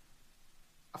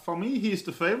 For me, he's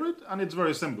the favorite, and it's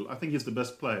very simple. I think he's the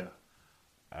best player.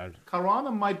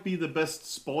 Caruana might be the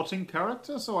best sporting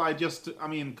character, so I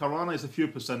mean, Caruana is a few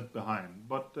 % behind,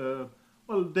 but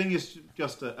well, Ding is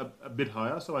just a bit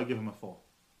higher, so I give him a 4.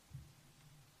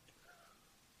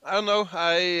 I don't know.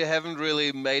 I haven't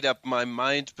really made up my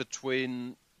mind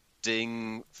between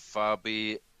Ding,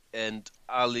 Fabi, and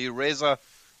Ali Reza,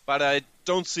 but I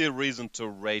don't see a reason to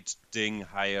rate Ding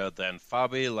higher than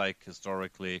Fabi, like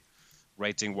historically,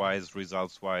 rating-wise,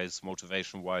 results-wise,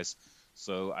 motivation-wise.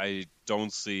 So I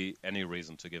don't see any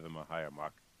reason to give him a higher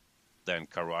mark than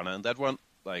Caruana in that one.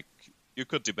 Like, you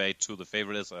could debate who the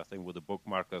favorite is. I think with the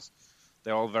bookmarkers,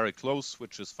 they're all very close,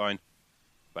 which is fine.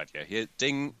 But yeah,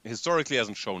 Ding historically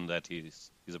hasn't shown that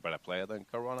he's a better player than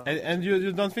Caruana. And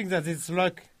you don't think that it's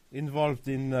luck involved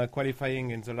in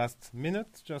qualifying in the last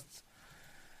minute? Just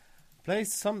play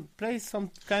some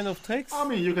kind of tricks? I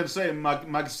mean, you can say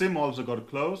Maxim also got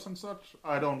close and such.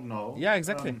 I don't know. Yeah,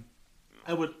 exactly.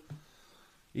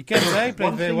 He can play, he played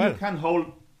One very thing well. you can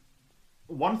hold.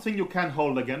 One thing you can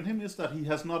hold against him is that he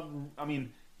has not. I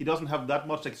mean, he doesn't have that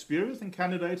much experience in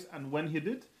candidates, and when he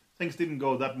did, things didn't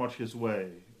go that much his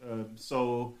way.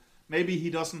 So maybe he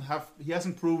doesn't have. He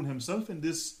hasn't proven himself in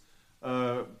this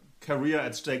career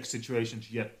at stake situations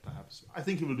yet. Perhaps I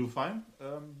think he will do fine,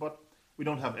 but we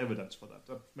don't have evidence for that.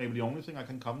 That's maybe the only thing I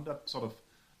can come that sort of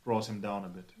draws him down a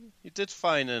bit. He did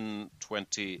fine in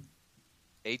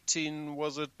 2018,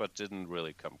 was it? But didn't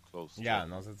really come close. Yeah,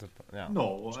 no, that's yeah.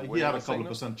 No, So he win had a everything couple now?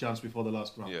 percent chance before the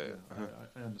last round. Yeah.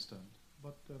 I understand,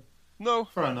 but No,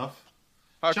 fair enough.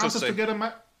 hard to Chances say. to get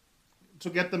to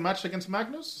get the match against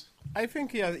Magnus. I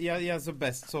think he has the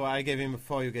best. So I gave him a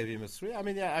 4, you gave him a 3. I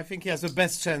mean, yeah, I think he has the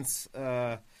best chance,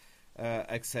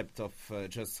 except of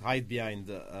just hide behind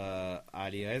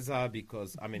Ali Reza,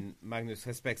 because I mean Magnus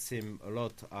respects him a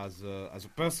lot as a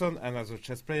person and as a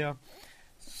chess player.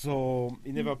 So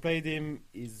he never played him.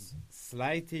 He's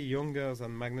slightly younger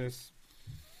than Magnus.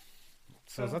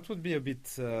 So that would be a bit.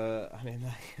 I mean,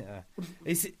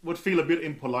 Would feel a bit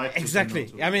impolite. exactly. To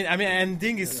say no to. I mean, and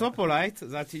Ding is so polite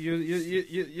that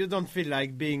you don't feel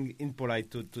like being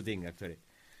impolite to Ding actually.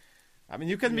 I mean,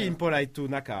 you can be impolite to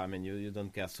Naka. I mean, you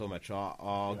don't care so much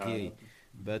or Giri,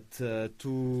 but to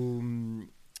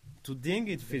Ding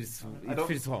it feels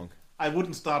wrong. I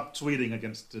wouldn't start tweeting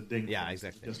against Ding. Yeah,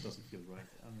 exactly. It just doesn't feel right.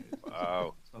 I mean,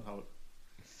 Wow. it's not how.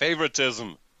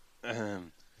 Favoritism.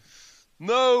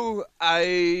 No,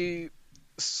 I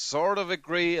sort of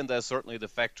agree, and there's certainly the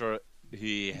factor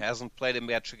he hasn't played a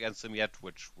match against him yet,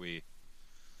 which we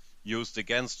used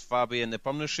against Fabi and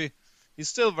Nepomniachtchi. He's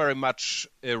still very much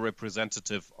a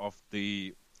representative of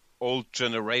the old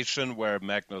generation, where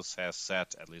Magnus has said,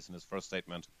 at least in his first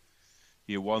statement,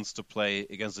 he wants to play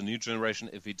against the new generation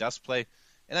if he does play.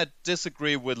 And I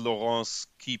disagree with Laurent's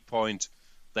key point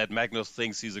that Magnus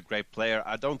thinks he's a great player.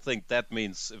 I don't think that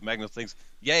means if Magnus thinks,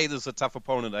 yay, this is a tough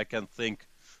opponent, I can think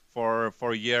for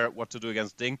a year what to do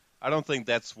against Ding. I don't think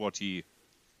that's what he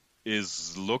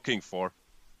is looking for.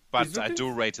 But He's I looking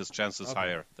do rate his chances Okay.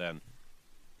 higher than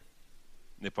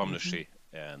Nepomniachtchi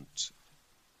and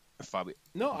Fabi.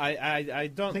 No, I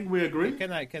don't. I think we agree.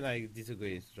 Can I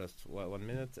disagree? It's just 1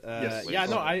 minute. Yes, yeah,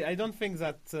 please. no, I don't think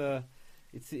that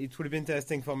it will be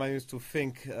interesting for Magnus to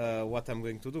think what I'm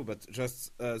going to do, but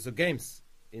just the games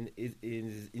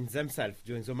in themselves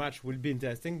during the match will be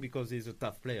interesting because he's a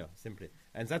tough player, simply.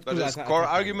 And that But could his attack core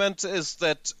Magnus. argument is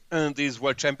that these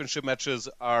World Championship matches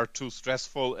are too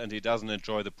stressful and he doesn't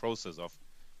enjoy the process of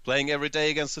playing every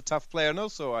day against a tough player. No,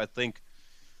 so I think,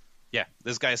 yeah,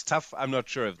 this guy is tough. I'm not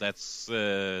sure if that's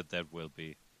that will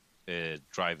be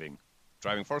driving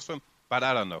force for him, but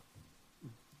I don't know.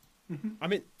 I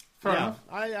mean, Fair yeah, enough.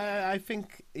 I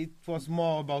think it was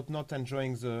more about not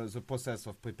enjoying the process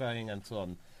of preparing and so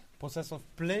on. Process of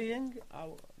playing?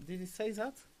 Did he say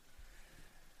that?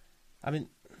 I mean,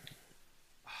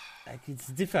 like it's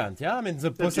different, yeah? I mean,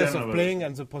 the process of general- playing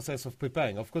and the process of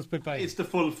preparing. Of course, preparing. It's the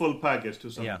full package to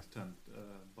some Yeah. extent.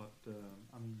 But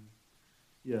I mean,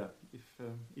 yeah,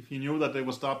 if he knew that they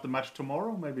would start the match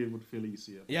tomorrow, maybe it would feel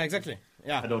easier. Yeah, exactly.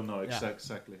 Yeah. I don't know Yeah.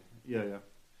 exactly. Yeah.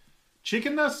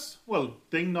 Chickenness? Well,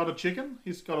 Ding not a chicken.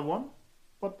 He's got a 1,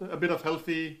 but a bit of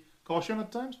healthy caution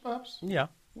at times, perhaps. Yeah.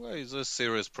 Well, he's a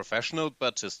serious professional,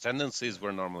 but his tendencies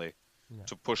were normally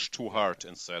to push too hard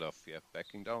instead of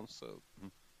backing down. So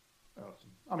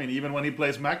I mean, even when he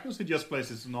plays Magnus, he just plays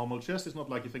his normal chess. It's not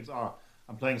like he thinks,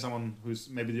 I'm playing someone who's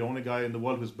maybe the only guy in the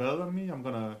world who's better than me. I'm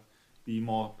gonna be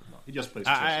more. No, he just plays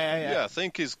chess. yeah, I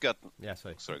think he's gotten. Yeah,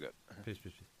 sorry. Sorry, good. Please.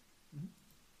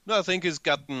 No, I think he's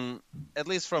gotten, at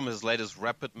least from his latest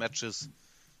rapid matches,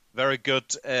 very good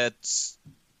at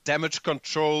damage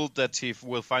control, that he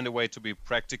will find a way to be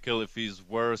practical if he's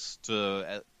worse,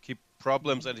 to keep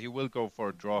problems, and he will go for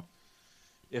a draw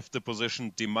if the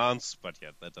position demands. But yeah,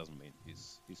 that doesn't mean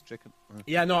he's chicken.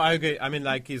 Yeah, no, I agree. I mean,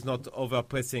 like, he's not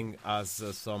over-pressing as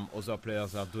some other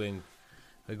players are doing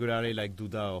regularly, like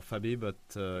Duda or Fabi, but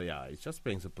yeah, he's just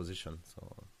playing the position.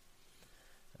 So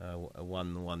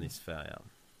 1-1 is fair,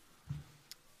 yeah.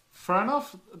 Fair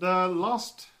enough. The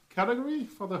last category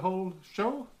for the whole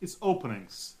show is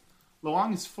openings.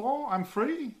 Laurent is 4. I'm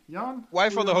 3. Jan?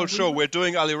 Why for the whole agree? show? We're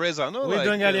doing Ali Reza, no? We're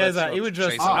doing Ali let's Reza. not He will just-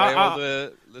 chase away Ah, all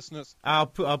the listeners. Our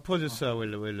producer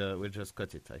will just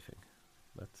cut it, I think.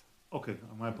 But Okay,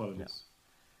 my apologies.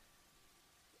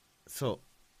 so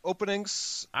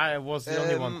Openings. I was the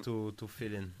only one Um, to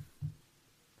fill in.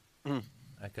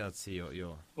 I cannot see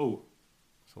your. Oh,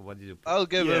 So what did you put? I'll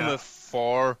give him Yeah. a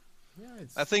 4. Yeah,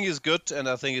 it's I think he's good, and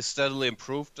I think he's steadily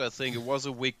improved. I think it was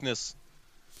a weakness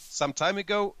some time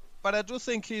ago, but I do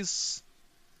think it's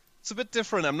a bit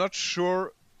different. I'm not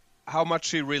sure how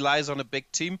much he relies on a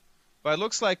big team, but it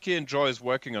looks like he enjoys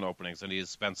working on openings and he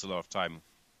spends a lot of time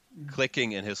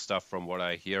clicking in his stuff from what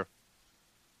I hear.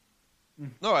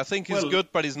 No, I think he's good,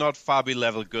 but he's not Fabi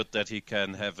level good that he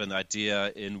can have an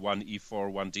idea in 1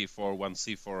 E4, 1 D4, 1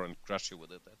 C4 and crush you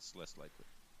with it. That's less likely.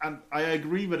 And I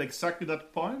agree with exactly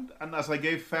that point. And as I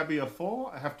gave Fabi a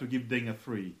 4, I have to give Ding a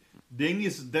 3. Ding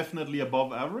is definitely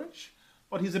above average,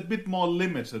 but he's a bit more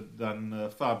limited than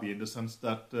Fabi in the sense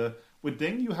that with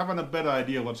Ding you have a better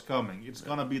idea what's coming. It's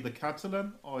gonna be the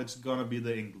Catalan or it's gonna be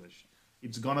the English.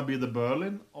 It's gonna be the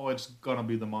Berlin or it's gonna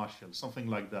be the Marshall, something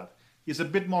like that. He's a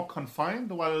bit more confined,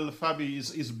 while Fabi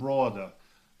is broader.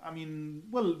 I mean,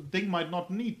 well, Ding might not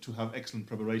need to have excellent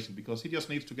preparation because he just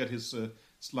needs to get his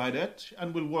slide edge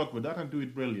and will work with that and do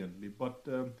it brilliantly. But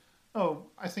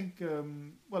no, I think,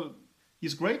 well,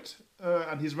 he's great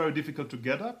and he's very difficult to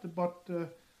get at. But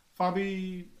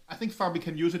Fabi, I think Fabi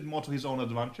can use it more to his own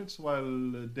advantage,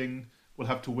 while Ding will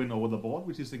have to win over the board,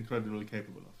 which he's incredibly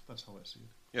capable of. That's how I see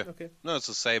it. Yeah. Okay. No, it's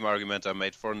the same argument I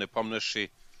made for Nepomniachtchi.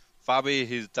 Fabi,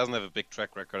 he doesn't have a big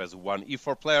track record as a 1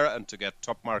 E4 player, and to get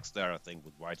top marks there, I think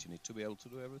with White you need to be able to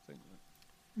do everything.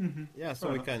 Mm-hmm. Yeah,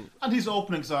 so we can. And his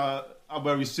openings are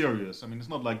very serious. I mean, it's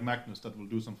not like Magnus that will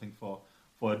do something for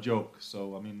a joke.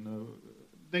 So, I mean,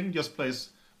 Ding just plays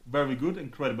very good,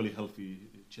 incredibly healthy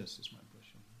chess, is my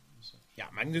impression. So, Yeah,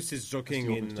 Magnus is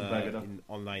joking in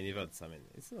online events. I mean,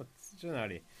 it's not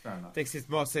generally. Takes it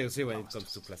more seriously when it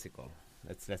comes to classical.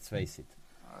 Let's face it.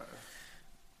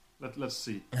 Let's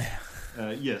see.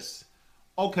 Yes.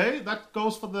 Okay, that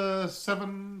goes for the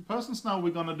 7 persons. Now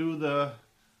we're gonna do the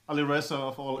Alireza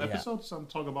of all episodes and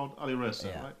talk about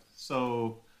Alireza, right?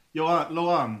 So,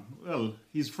 Laurent, well,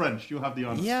 he's French. You have the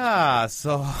honors. Yeah,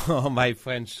 so my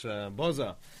French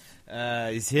brother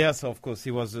is here. So, of course,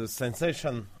 he was a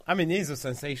sensation. I mean, he's a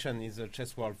sensation in the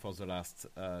chess world for the last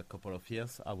couple of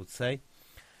years, I would say.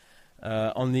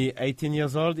 Only 18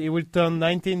 years old. He will turn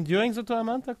 19 during the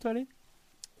tournament, actually.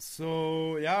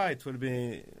 So, yeah, it will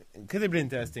be incredibly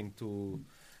interesting to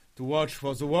watch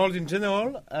for the world in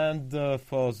general and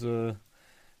for the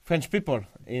French people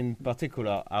in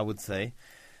particular, I would say.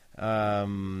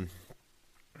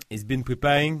 He's been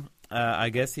preparing. I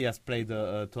guess he has played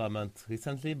a tournament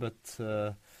recently, but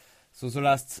so the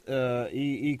last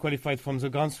he qualified from the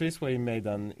Grand Swiss where he made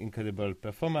an incredible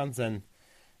performance, and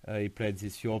he played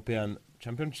this European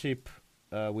Championship,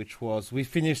 which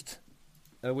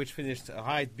finished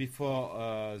right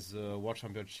before the World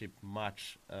Championship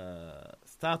match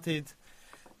started,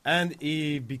 and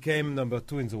he became number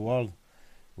 2 in the world,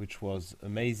 which was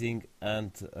amazing.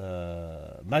 And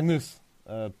Magnus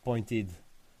pointed,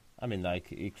 I mean, like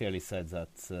he clearly said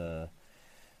that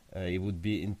he would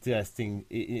be interested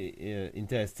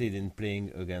in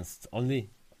playing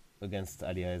only against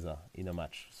Alireza in a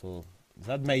match. So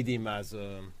that made him as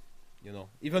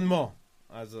even more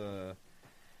as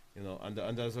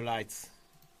under the lights.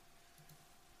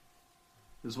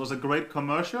 This was a great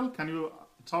commercial. Can you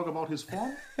talk about his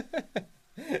form?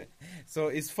 So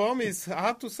his form is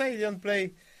hard to say. He didn't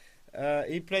play.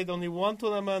 He played only 1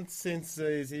 tournament since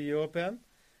the European,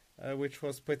 which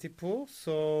was pretty poor.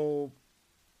 So,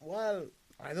 well,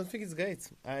 I don't think it's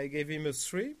great. I gave him a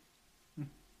 3.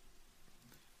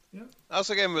 Yeah. I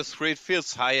also gave him a 3. It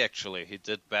feels high, actually. He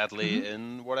did badly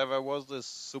in whatever was this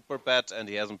super bet, and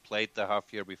he hasn't played the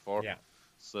half year before. Yeah.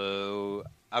 So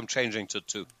I'm changing to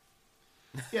 2.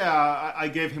 Yeah, I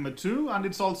gave him a 2, and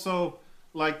it's also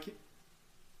like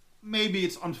maybe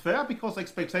it's unfair because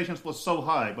expectations were so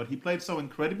high, but he played so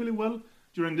incredibly well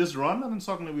during this run, and then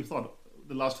suddenly we thought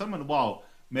the last time, and wow,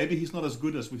 maybe he's not as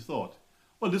good as we thought.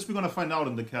 Well, this we're going to find out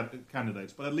in the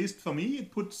candidates, but at least for me,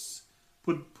 it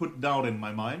put doubt in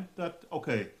my mind that,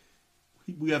 okay,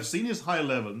 we have seen his high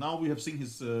level, now we have seen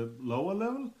his lower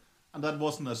level, and that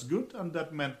wasn't as good, and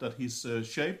that meant that his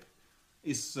shape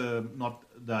is not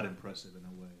that impressive in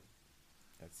a way.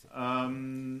 That's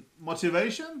it.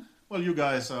 Motivation? Well, you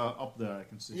guys are up there, I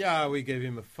can see. Yeah, we gave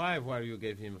him a 5 while you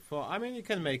gave him a 4. I mean, he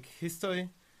can make history,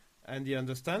 and he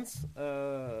understands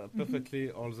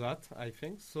perfectly all that, I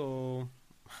think. So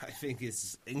I think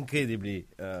he's incredibly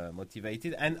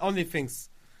motivated, and only thinks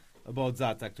about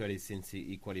that, actually, since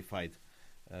he qualified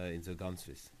in the Grand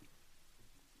Swiss.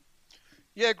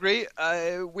 Yeah, agree.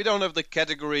 We don't have the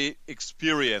category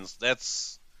experience.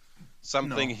 That's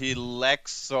something he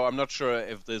lacks, so I'm not sure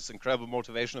if this incredible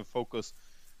motivation and focus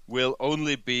will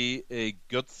only be a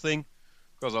good thing,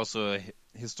 because also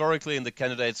historically in the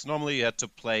candidates, normally you had to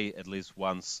play at least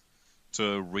once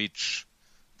to reach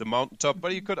the mountaintop,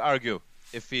 but you could argue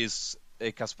if he's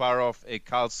a Kasparov, a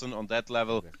Carlsen on that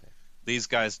level, these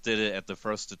guys did it at the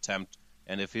first attempt,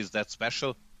 and if he's that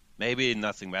special, maybe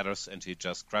nothing matters and he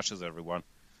just crushes everyone.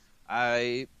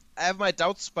 I have my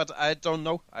doubts, but I don't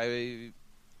know.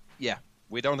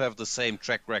 We don't have the same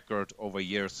track record over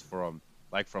years from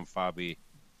Fabi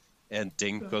and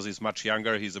Ding, because he's much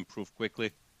younger. He's improved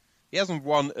quickly. He hasn't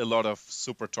won a lot of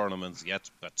super tournaments yet,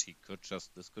 but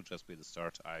this could just be the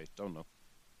start. I don't know.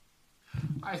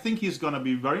 I think he's going to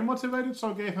be very motivated,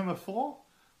 so I gave him a 4,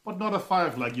 but not a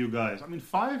 5 like you guys. I mean,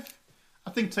 5, I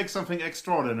think, takes something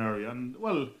extraordinary. And,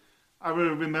 well, I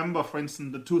will remember, for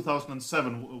instance, the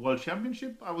 2007 World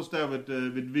Championship. I was there with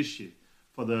Vichy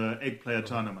for the 8-player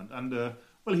tournament. And,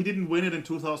 well, he didn't win it in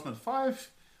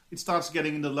 2005. It starts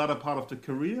getting in the latter part of the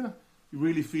career. You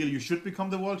really feel you should become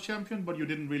the world champion, but you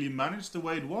didn't really manage the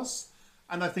way it was.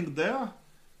 And I think there,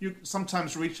 you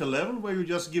sometimes reach a level where you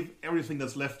just give everything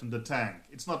that's left in the tank.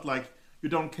 It's not like you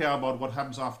don't care about what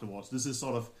happens afterwards. This is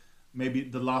sort of maybe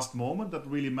the last moment that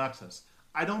really matters.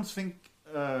 I don't think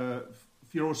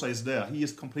Firouzja is there. He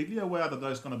is completely aware that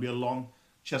there's going to be a long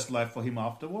chess life for him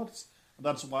afterwards.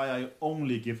 That's why I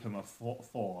only give him a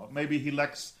 4. Maybe he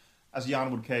lacks, as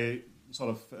Jan would say, sort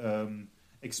of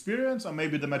experience, or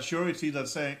maybe the maturity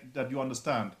that you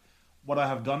understand. What I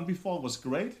have done before was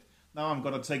great. Now I'm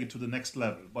going to take it to the next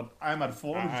level. But I'm at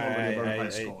 4, which is already a very high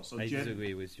score. So I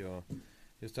disagree with your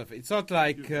stuff. It's not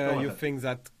like you think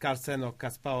that Carlsen or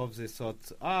Kasparov, they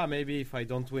thought, maybe if I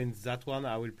don't win that one,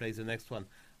 I will play the next one.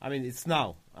 I mean, it's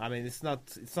now. I mean, it's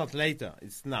not later.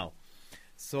 It's now.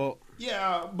 So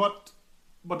yeah, but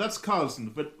that's Carlsen.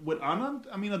 But with Anand,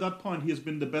 I mean, at that point, he has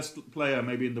been the best player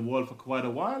maybe in the world for quite a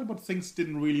while, but things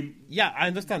didn't really... Yeah, I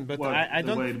understand, but I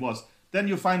don't... the way it was. Then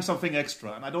you find something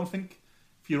extra, and I don't think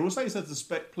Firouzja is at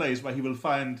the place where he will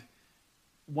find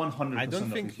 100%. I don't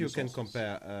think you can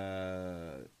compare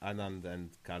Anand and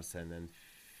Carlsen and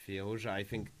Firouzja. I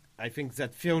think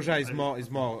that Firouzja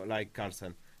is more like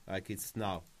Carlsen. Like it's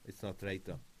now. It's not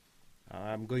later.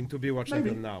 I'm going to be world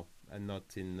champion now and not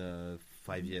in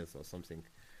 5 years or something.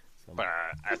 But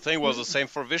I think it was the same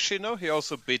for Vichy, no? He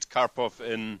also beat Karpov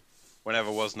in whenever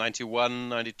it was 91,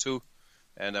 92.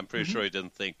 And I'm pretty sure he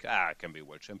didn't think, I can be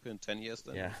world champion in 10 years.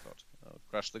 Then he thought, I'll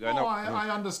crush the guy now. I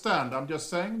understand. I'm just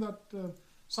saying that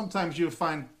sometimes you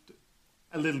find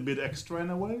a little bit extra in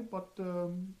a way, but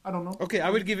I don't know. Okay, I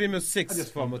will give him a 6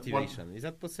 for motivation. Is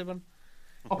that possible?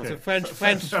 Okay. It's a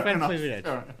French privilege.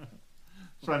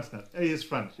 Frenchness. He is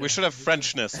French. We should have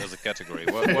Frenchness as a category.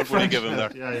 What would you give him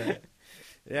there?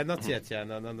 Yeah, not yet. Yeah,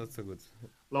 no, not so good.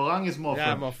 Laurent is more French.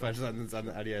 Yeah, more French than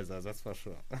Alieza, that's for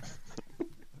sure.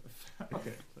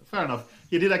 Okay, fair enough.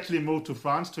 He did actually move to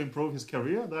France to improve his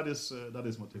career. That is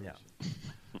motivation.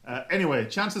 Yeah. Anyway,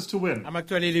 chances to win. I'm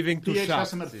actually leaving to PH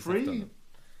Chartres. has him at 3.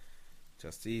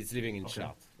 Just he's living in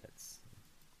Chartres.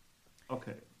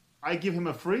 Okay. I give him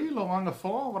a 3, Laurent a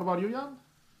 4. What about you, Jan?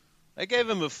 I gave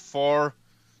him a 4.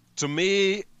 To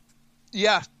me,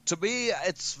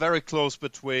 it's very close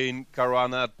between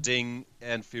Caruana, Ding,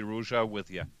 and Firouzja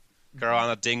with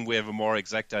Caruana, Ding, we have a more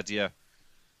exact idea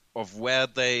of where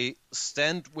they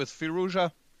stand with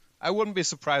Firouzja. I wouldn't be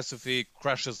surprised if he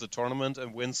crushes the tournament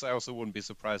and wins. I also wouldn't be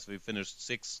surprised if he finished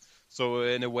 6th. So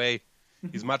in a way,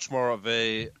 he's much more of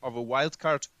a wild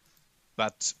card,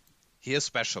 but he is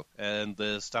special, and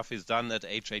the stuff he's done at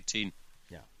age 18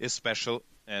 is special.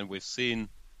 And we've seen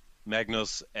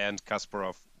Magnus and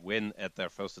Kasparov win at their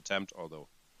first attempt, although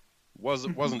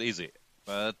wasn't easy.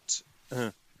 But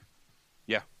to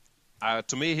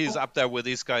me, he's up there with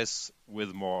these guys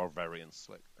with more variance.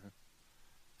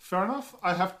 Fair enough.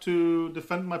 I have to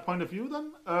defend my point of view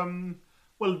then.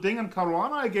 Well, Ding and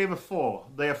Caruana, I gave a 4.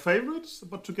 They are favorites,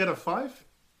 but to get a 5,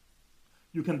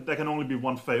 there can only be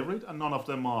one favorite, and none of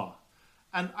them are.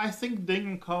 And I think Ding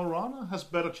and Caruana has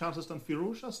better chances than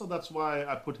Firouzja, so that's why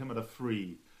I put him at a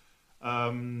 3.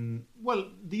 Well,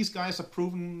 these guys are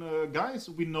proven guys.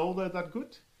 We know they're that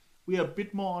good. We are a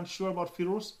bit more unsure about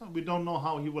Firouzja. We don't know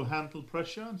how he will handle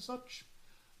pressure and such.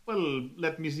 Well,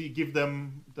 let me give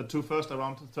them the 2 first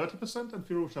around 30% and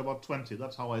Firouzja about 20.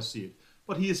 That's how I see it.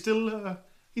 But he is still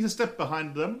he's a step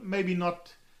behind them. Maybe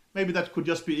not. Maybe that could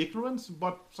just be ignorance,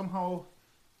 but somehow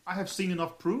I have seen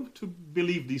enough proof to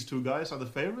believe these 2 guys are the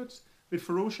favorites. With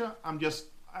Firouzja,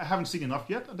 I haven't seen enough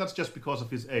yet, and that's just because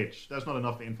of his age. There's not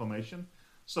enough information.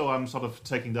 So I'm sort of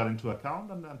taking that into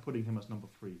account and putting him as number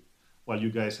 3. While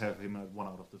you guys have him at 1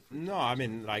 out of the 3. No, I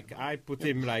mean, like, I put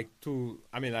him like 2.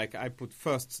 I mean, like, I put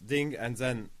first Ding and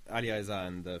then Alieza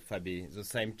and Fabi the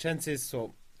same chances.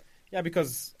 So, yeah,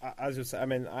 because, as you say, I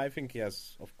mean, I think he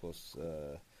has, of course.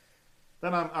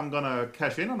 Then I'm going to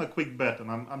cash in on a quick bet,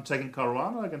 and I'm taking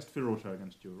Caruana against Firouzja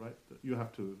against you, right? You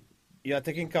have to. You are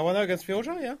taking Caruana against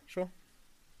Firouzja? Yeah, sure.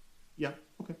 Yeah,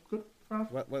 okay, good. Fair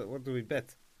enough. What do we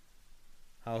bet?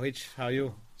 How rich? How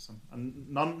you? A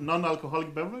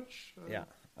non-alcoholic beverage? Yeah.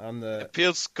 On the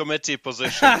Appeals committee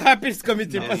position. Appeals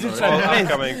committee position. All Please,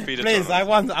 upcoming FIDE please.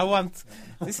 tournaments. I want.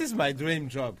 This is my dream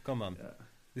job. Come on. Yeah.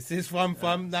 This is from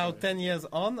now 10 years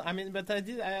on. I mean, but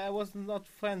I was not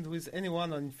friends with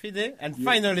anyone on FIDE, and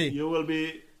finally You will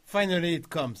be... finally it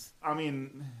comes. I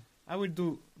mean... I will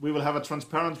do. We will have a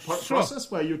transparent Sure.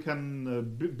 process where you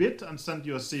can bid and send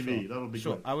your CV. That will be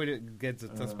Sure, good. I will get the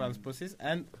transparency process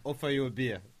and offer you a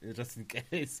beer, just in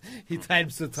case it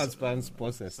helps the transparency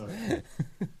process. Okay.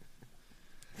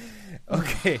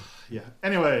 Okay. Yeah.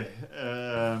 Anyway,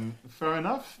 fair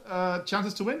enough.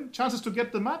 Chances to win. Chances to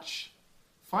get the match.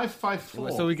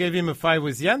 5-5-4. So we gave him a 5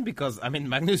 with Jan because, I mean,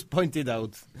 Magnus pointed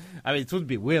out. I mean, it would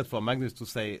be weird for Magnus to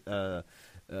say,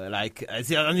 like, as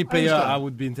the only player I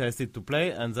would be interested to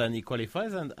play, and then he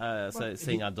qualifies and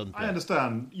saying I don't play. I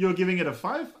understand. You're giving it a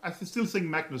 5. I still think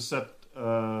Magnus said.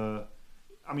 I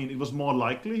mean, it was more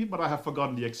likely, but I have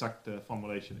forgotten the exact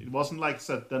formulation. It wasn't like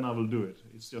said, then I will do it.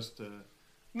 It's just.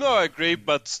 No, I agree,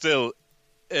 but still,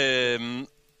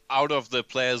 out of the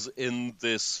players in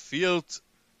this field,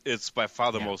 it's by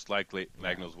far the most likely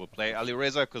Magnus will play Ali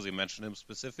Reza because he mentioned him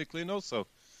specifically. No, so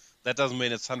that doesn't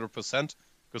mean it's 100%.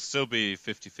 Could still be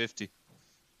 50-50.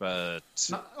 But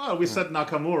we said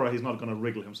Nakamura. He's not going to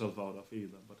wriggle himself out of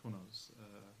either. But who knows?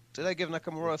 Did I give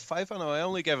Nakamura a 5? No, I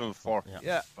only gave him a 4.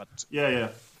 Yeah, but Yeah.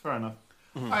 Fair enough.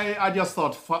 I just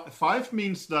thought 5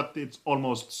 means that it's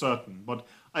almost certain. But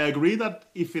I agree that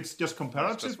if it's just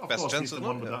comparative, of best course he's chances, the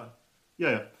one no? with that.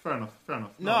 Yeah. Fair enough.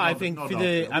 No, I think no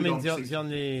FIDE. doubt. I We mean, don't the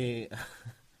only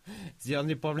the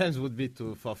only problems would be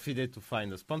for FIDE to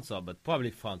find a sponsor, but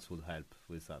probably France would help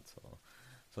with that.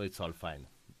 So it's all fine.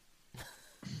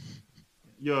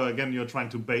 You're trying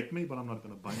to bait me, but I'm not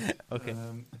going to bite. Okay.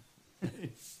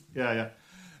 Yeah.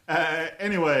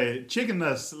 Anyway,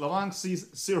 chickenness. Laurent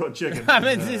sees 0 chicken. I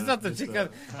mean, it's not a chicken.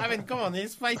 I mean, come on,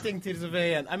 he's fighting till the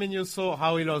very end. I mean, you saw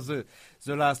how he lost the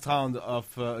last round of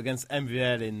against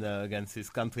MVL against his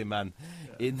countryman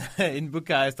in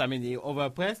Bucharest. I mean, he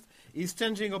overpressed. He's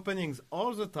changing openings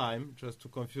all the time just to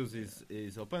confuse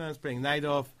his opponents, playing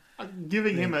Naidov.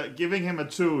 Giving him a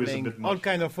 2 is a bit much. All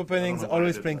kind of openings, I don't know why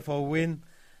always I did playing that. for a win.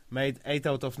 Made 8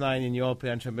 out of 9 in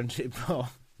European Championship for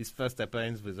his first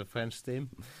appearance with the French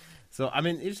team. So, I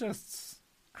mean, it's just...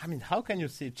 I mean, how can you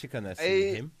see chickenness in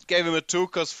I him? gave him a 2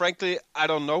 because, frankly, I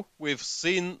don't know. We've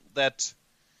seen that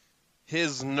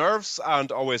his nerves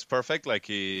aren't always perfect. Like,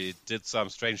 he did some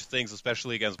strange things,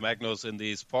 especially against Magnus in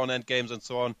these pawn end games and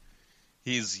so on.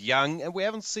 He's young, and we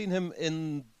haven't seen him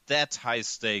in that high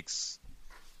stakes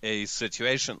a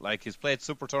situation. Like, he's played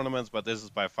super tournaments, but this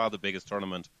is by far the biggest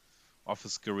tournament of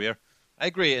his career. I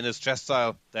agree, in his chess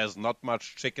style, there's not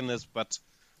much chickenness, but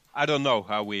I don't know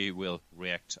how we will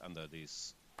react under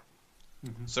these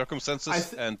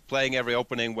circumstances. And playing every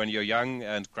opening when you're young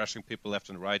and crashing people left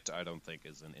and right, I don't think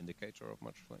is an indicator of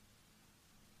much play.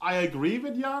 I agree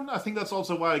with Jan. I think that's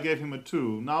also why I gave him a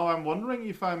 2. Now I'm wondering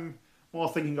if I'm more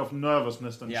thinking of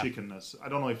nervousness than chickenness. I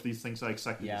don't know if these things are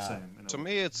exactly the same. To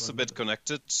me, it's a bit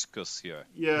connected, because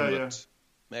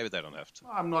maybe they don't have to.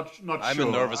 I'm not sure. I'm a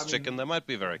nervous chicken. There might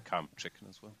be very calm chicken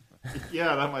as well.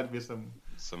 Yeah, there might be some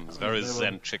very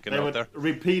zen chicken they out would there.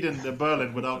 repeat in the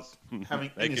Berlin without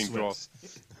having any Making sweats.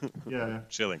 draws. Yeah.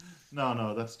 Chilling.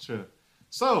 No, that's true.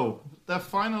 So the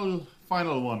final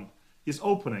one is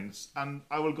openings, and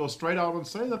I will go straight out and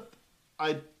say that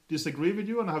I disagree with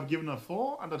you, and I have given a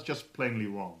 4, and that's just plainly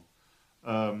wrong.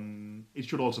 It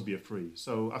should also be a 3.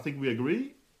 So I think we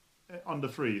agree on the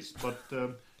 3s, but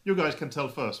you guys can tell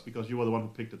first because you were the one who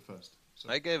picked it first. So.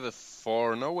 I gave a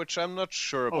 4, which I'm not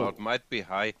sure about. Might be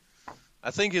high.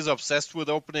 I think he's obsessed with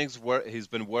openings. He's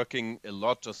been working a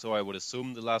lot, or so I would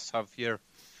assume, the last half year.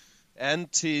 And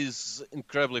he's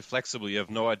incredibly flexible. You have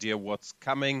no idea what's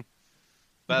coming.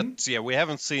 But we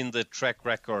haven't seen the track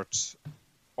record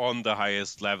on the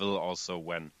highest level also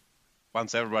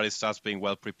once everybody starts being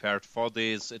well prepared for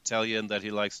this Italian that he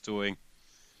likes doing.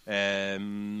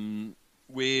 We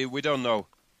don't know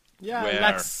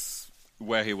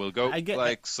where he will go.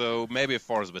 So maybe a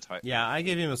 4 is a bit high. Yeah, I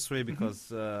gave him a 3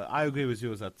 because I agree with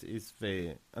you that it's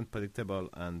very unpredictable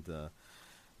and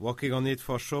working on it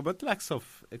for sure, but lacks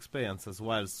of experience as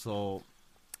well. So,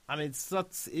 I mean,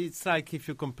 it's like if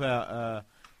you compare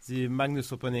the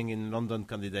Magnus opening in London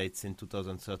Candidates in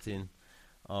 2013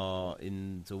 or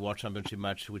in the World Championship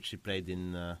match which he played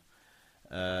in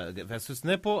versus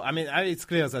Nepo. I mean, it's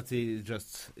clear that he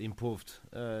just improved.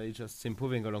 He's just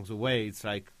improving along the way. It's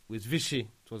like with Vichy,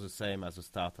 it was the same as the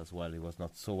start as well. He was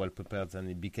not so well prepared, and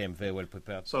he became very well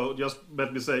prepared. So just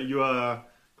let me say, you are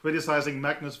criticizing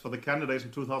Magnus for the candidates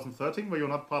in 2013, where you're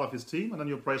not part of his team, and then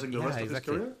you're praising the rest of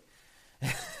exactly.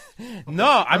 his career?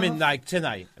 No, I mean like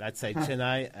Chennai. Let's say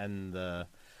Chennai and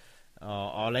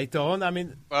or later on. I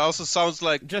mean, But it also sounds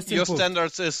like Just your improved.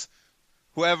 standards is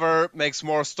whoever makes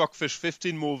more Stockfish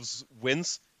 15 moves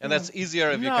wins, and that's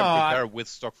easier if you No, can prepare with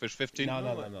Stockfish 15.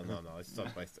 no. It's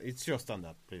not my. It's your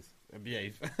standard, please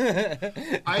behave.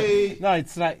 I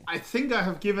It's like think I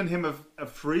have given him a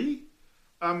free.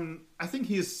 I think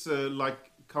he's like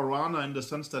Caruana in the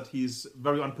sense that he's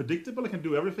very unpredictable. He can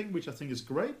do everything, which I think is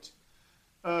great.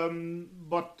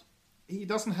 But he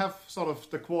doesn't have sort of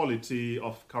the quality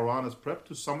of Caruana's prep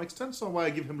to some extent, so why I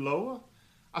give him lower.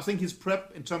 I think his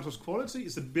prep in terms of quality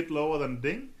is a bit lower than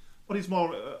Ding, but he's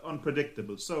more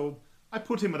unpredictable. So I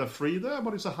put him at a 3 there,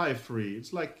 but it's a high 3.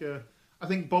 It's like, I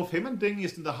think both him and Ding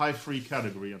is in the high 3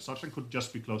 category, and such and could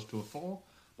just be close to a 4.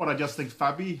 But I just think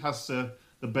Fabi has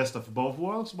the best of both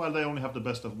worlds, while they only have the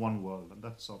best of one world, and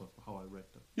that's sort of how I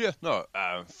rate them. Yeah, no,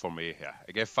 for me, yeah.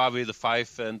 I gave Fabi the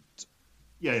 5 and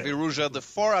Yeah. Firouzja the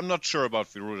 4. I'm not sure about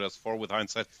Firouzja's 4 with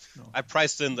hindsight. No. I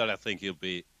priced in that I think he'll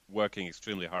be working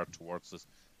extremely hard towards this.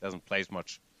 Doesn't place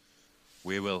much.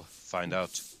 We will find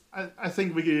out. I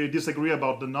think we disagree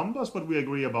about the numbers, but we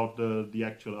agree about the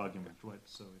actual argument, right?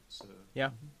 So it's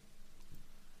yeah.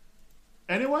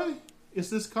 Anyway, is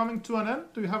this coming to an end?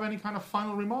 Do you have any kind of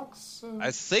final remarks?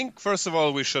 I think, first of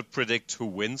all, we should predict who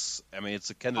wins. I mean, it's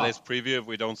a candidates preview. If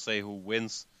we don't say who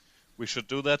wins, we should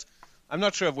do that. I'm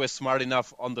not sure if we're smart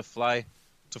enough on the fly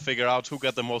to figure out who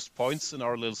got the most points in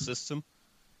our little system.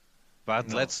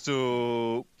 But let's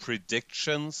do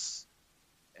predictions.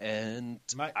 And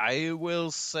I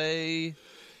will say,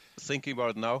 thinking about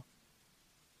it now,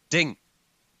 Ding,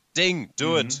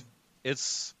 do it.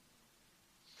 It's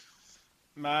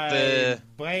My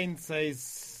brain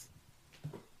says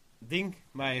Ding.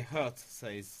 My heart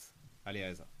says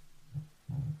Alireza.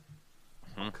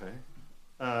 Okay.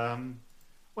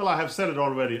 Well, I have said it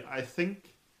already. I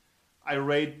think I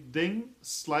rate Ding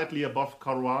slightly above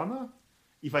Caruana.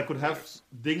 If I could have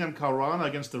Ding and Caruana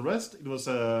against the rest, it was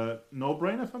a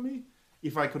no-brainer for me.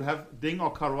 If I could have Ding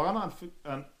or Caruana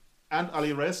and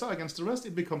Alireza against the rest,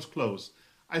 it becomes close.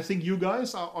 I think you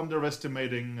guys are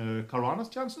underestimating Caruana's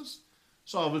chances,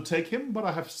 so I will take him. But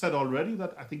I have said already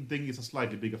that I think Ding is a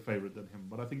slightly bigger favorite than him.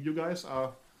 But I think you guys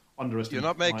are underestimating. You're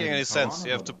not making any sense.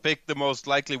 You have to pick the most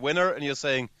likely winner, and you're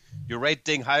saying you rate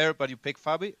Ding higher, but you pick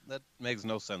Fabi? That makes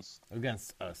no sense.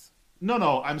 Against us.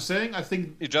 No, I'm saying I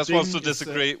think He just Ding wants to is,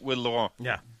 disagree with Laurent.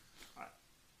 Yeah.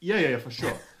 Yeah, for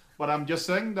sure. But I'm just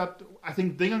saying that I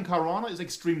think Ding and Caruana is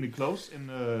extremely close in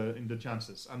the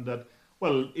chances, and that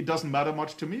it doesn't matter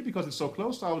much to me because it's so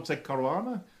close. So I will take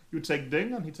Caruana, you take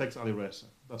Ding, and he takes Alireza.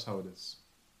 That's how it is.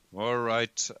 All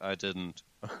right, I didn't.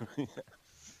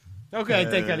 Okay,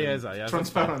 take Alireza. Yeah,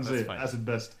 Transparency that's fine. as it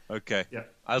best. Okay, Yeah.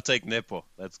 I'll take Nepo.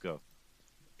 Let's go.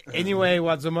 Anyway,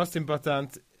 what's the most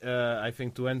important, I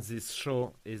think, to end this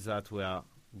show is that we are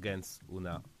against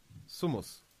Una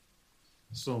Sumos.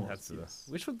 So That's yes.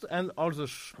 we should end all the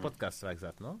podcasts like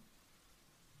that, no?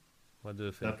 What do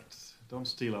you think? Don't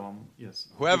steal our yes.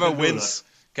 Whoever You can do wins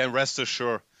can rest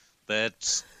assured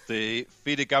that the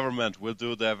FIDE government will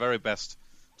do their very best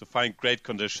to find great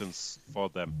conditions for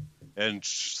them and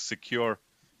secure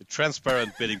a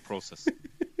transparent bidding process.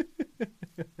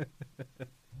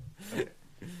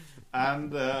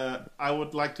 And I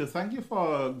would like to thank you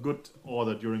for a good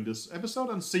order during this episode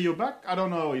and see you back. I don't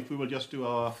know if we will just do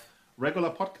our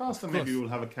regular podcast or maybe we will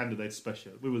have a candidate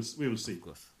special. We will see. Of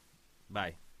course.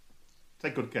 Bye.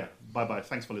 Take good care. Bye.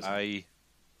 Thanks for listening.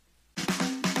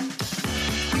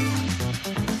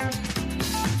 I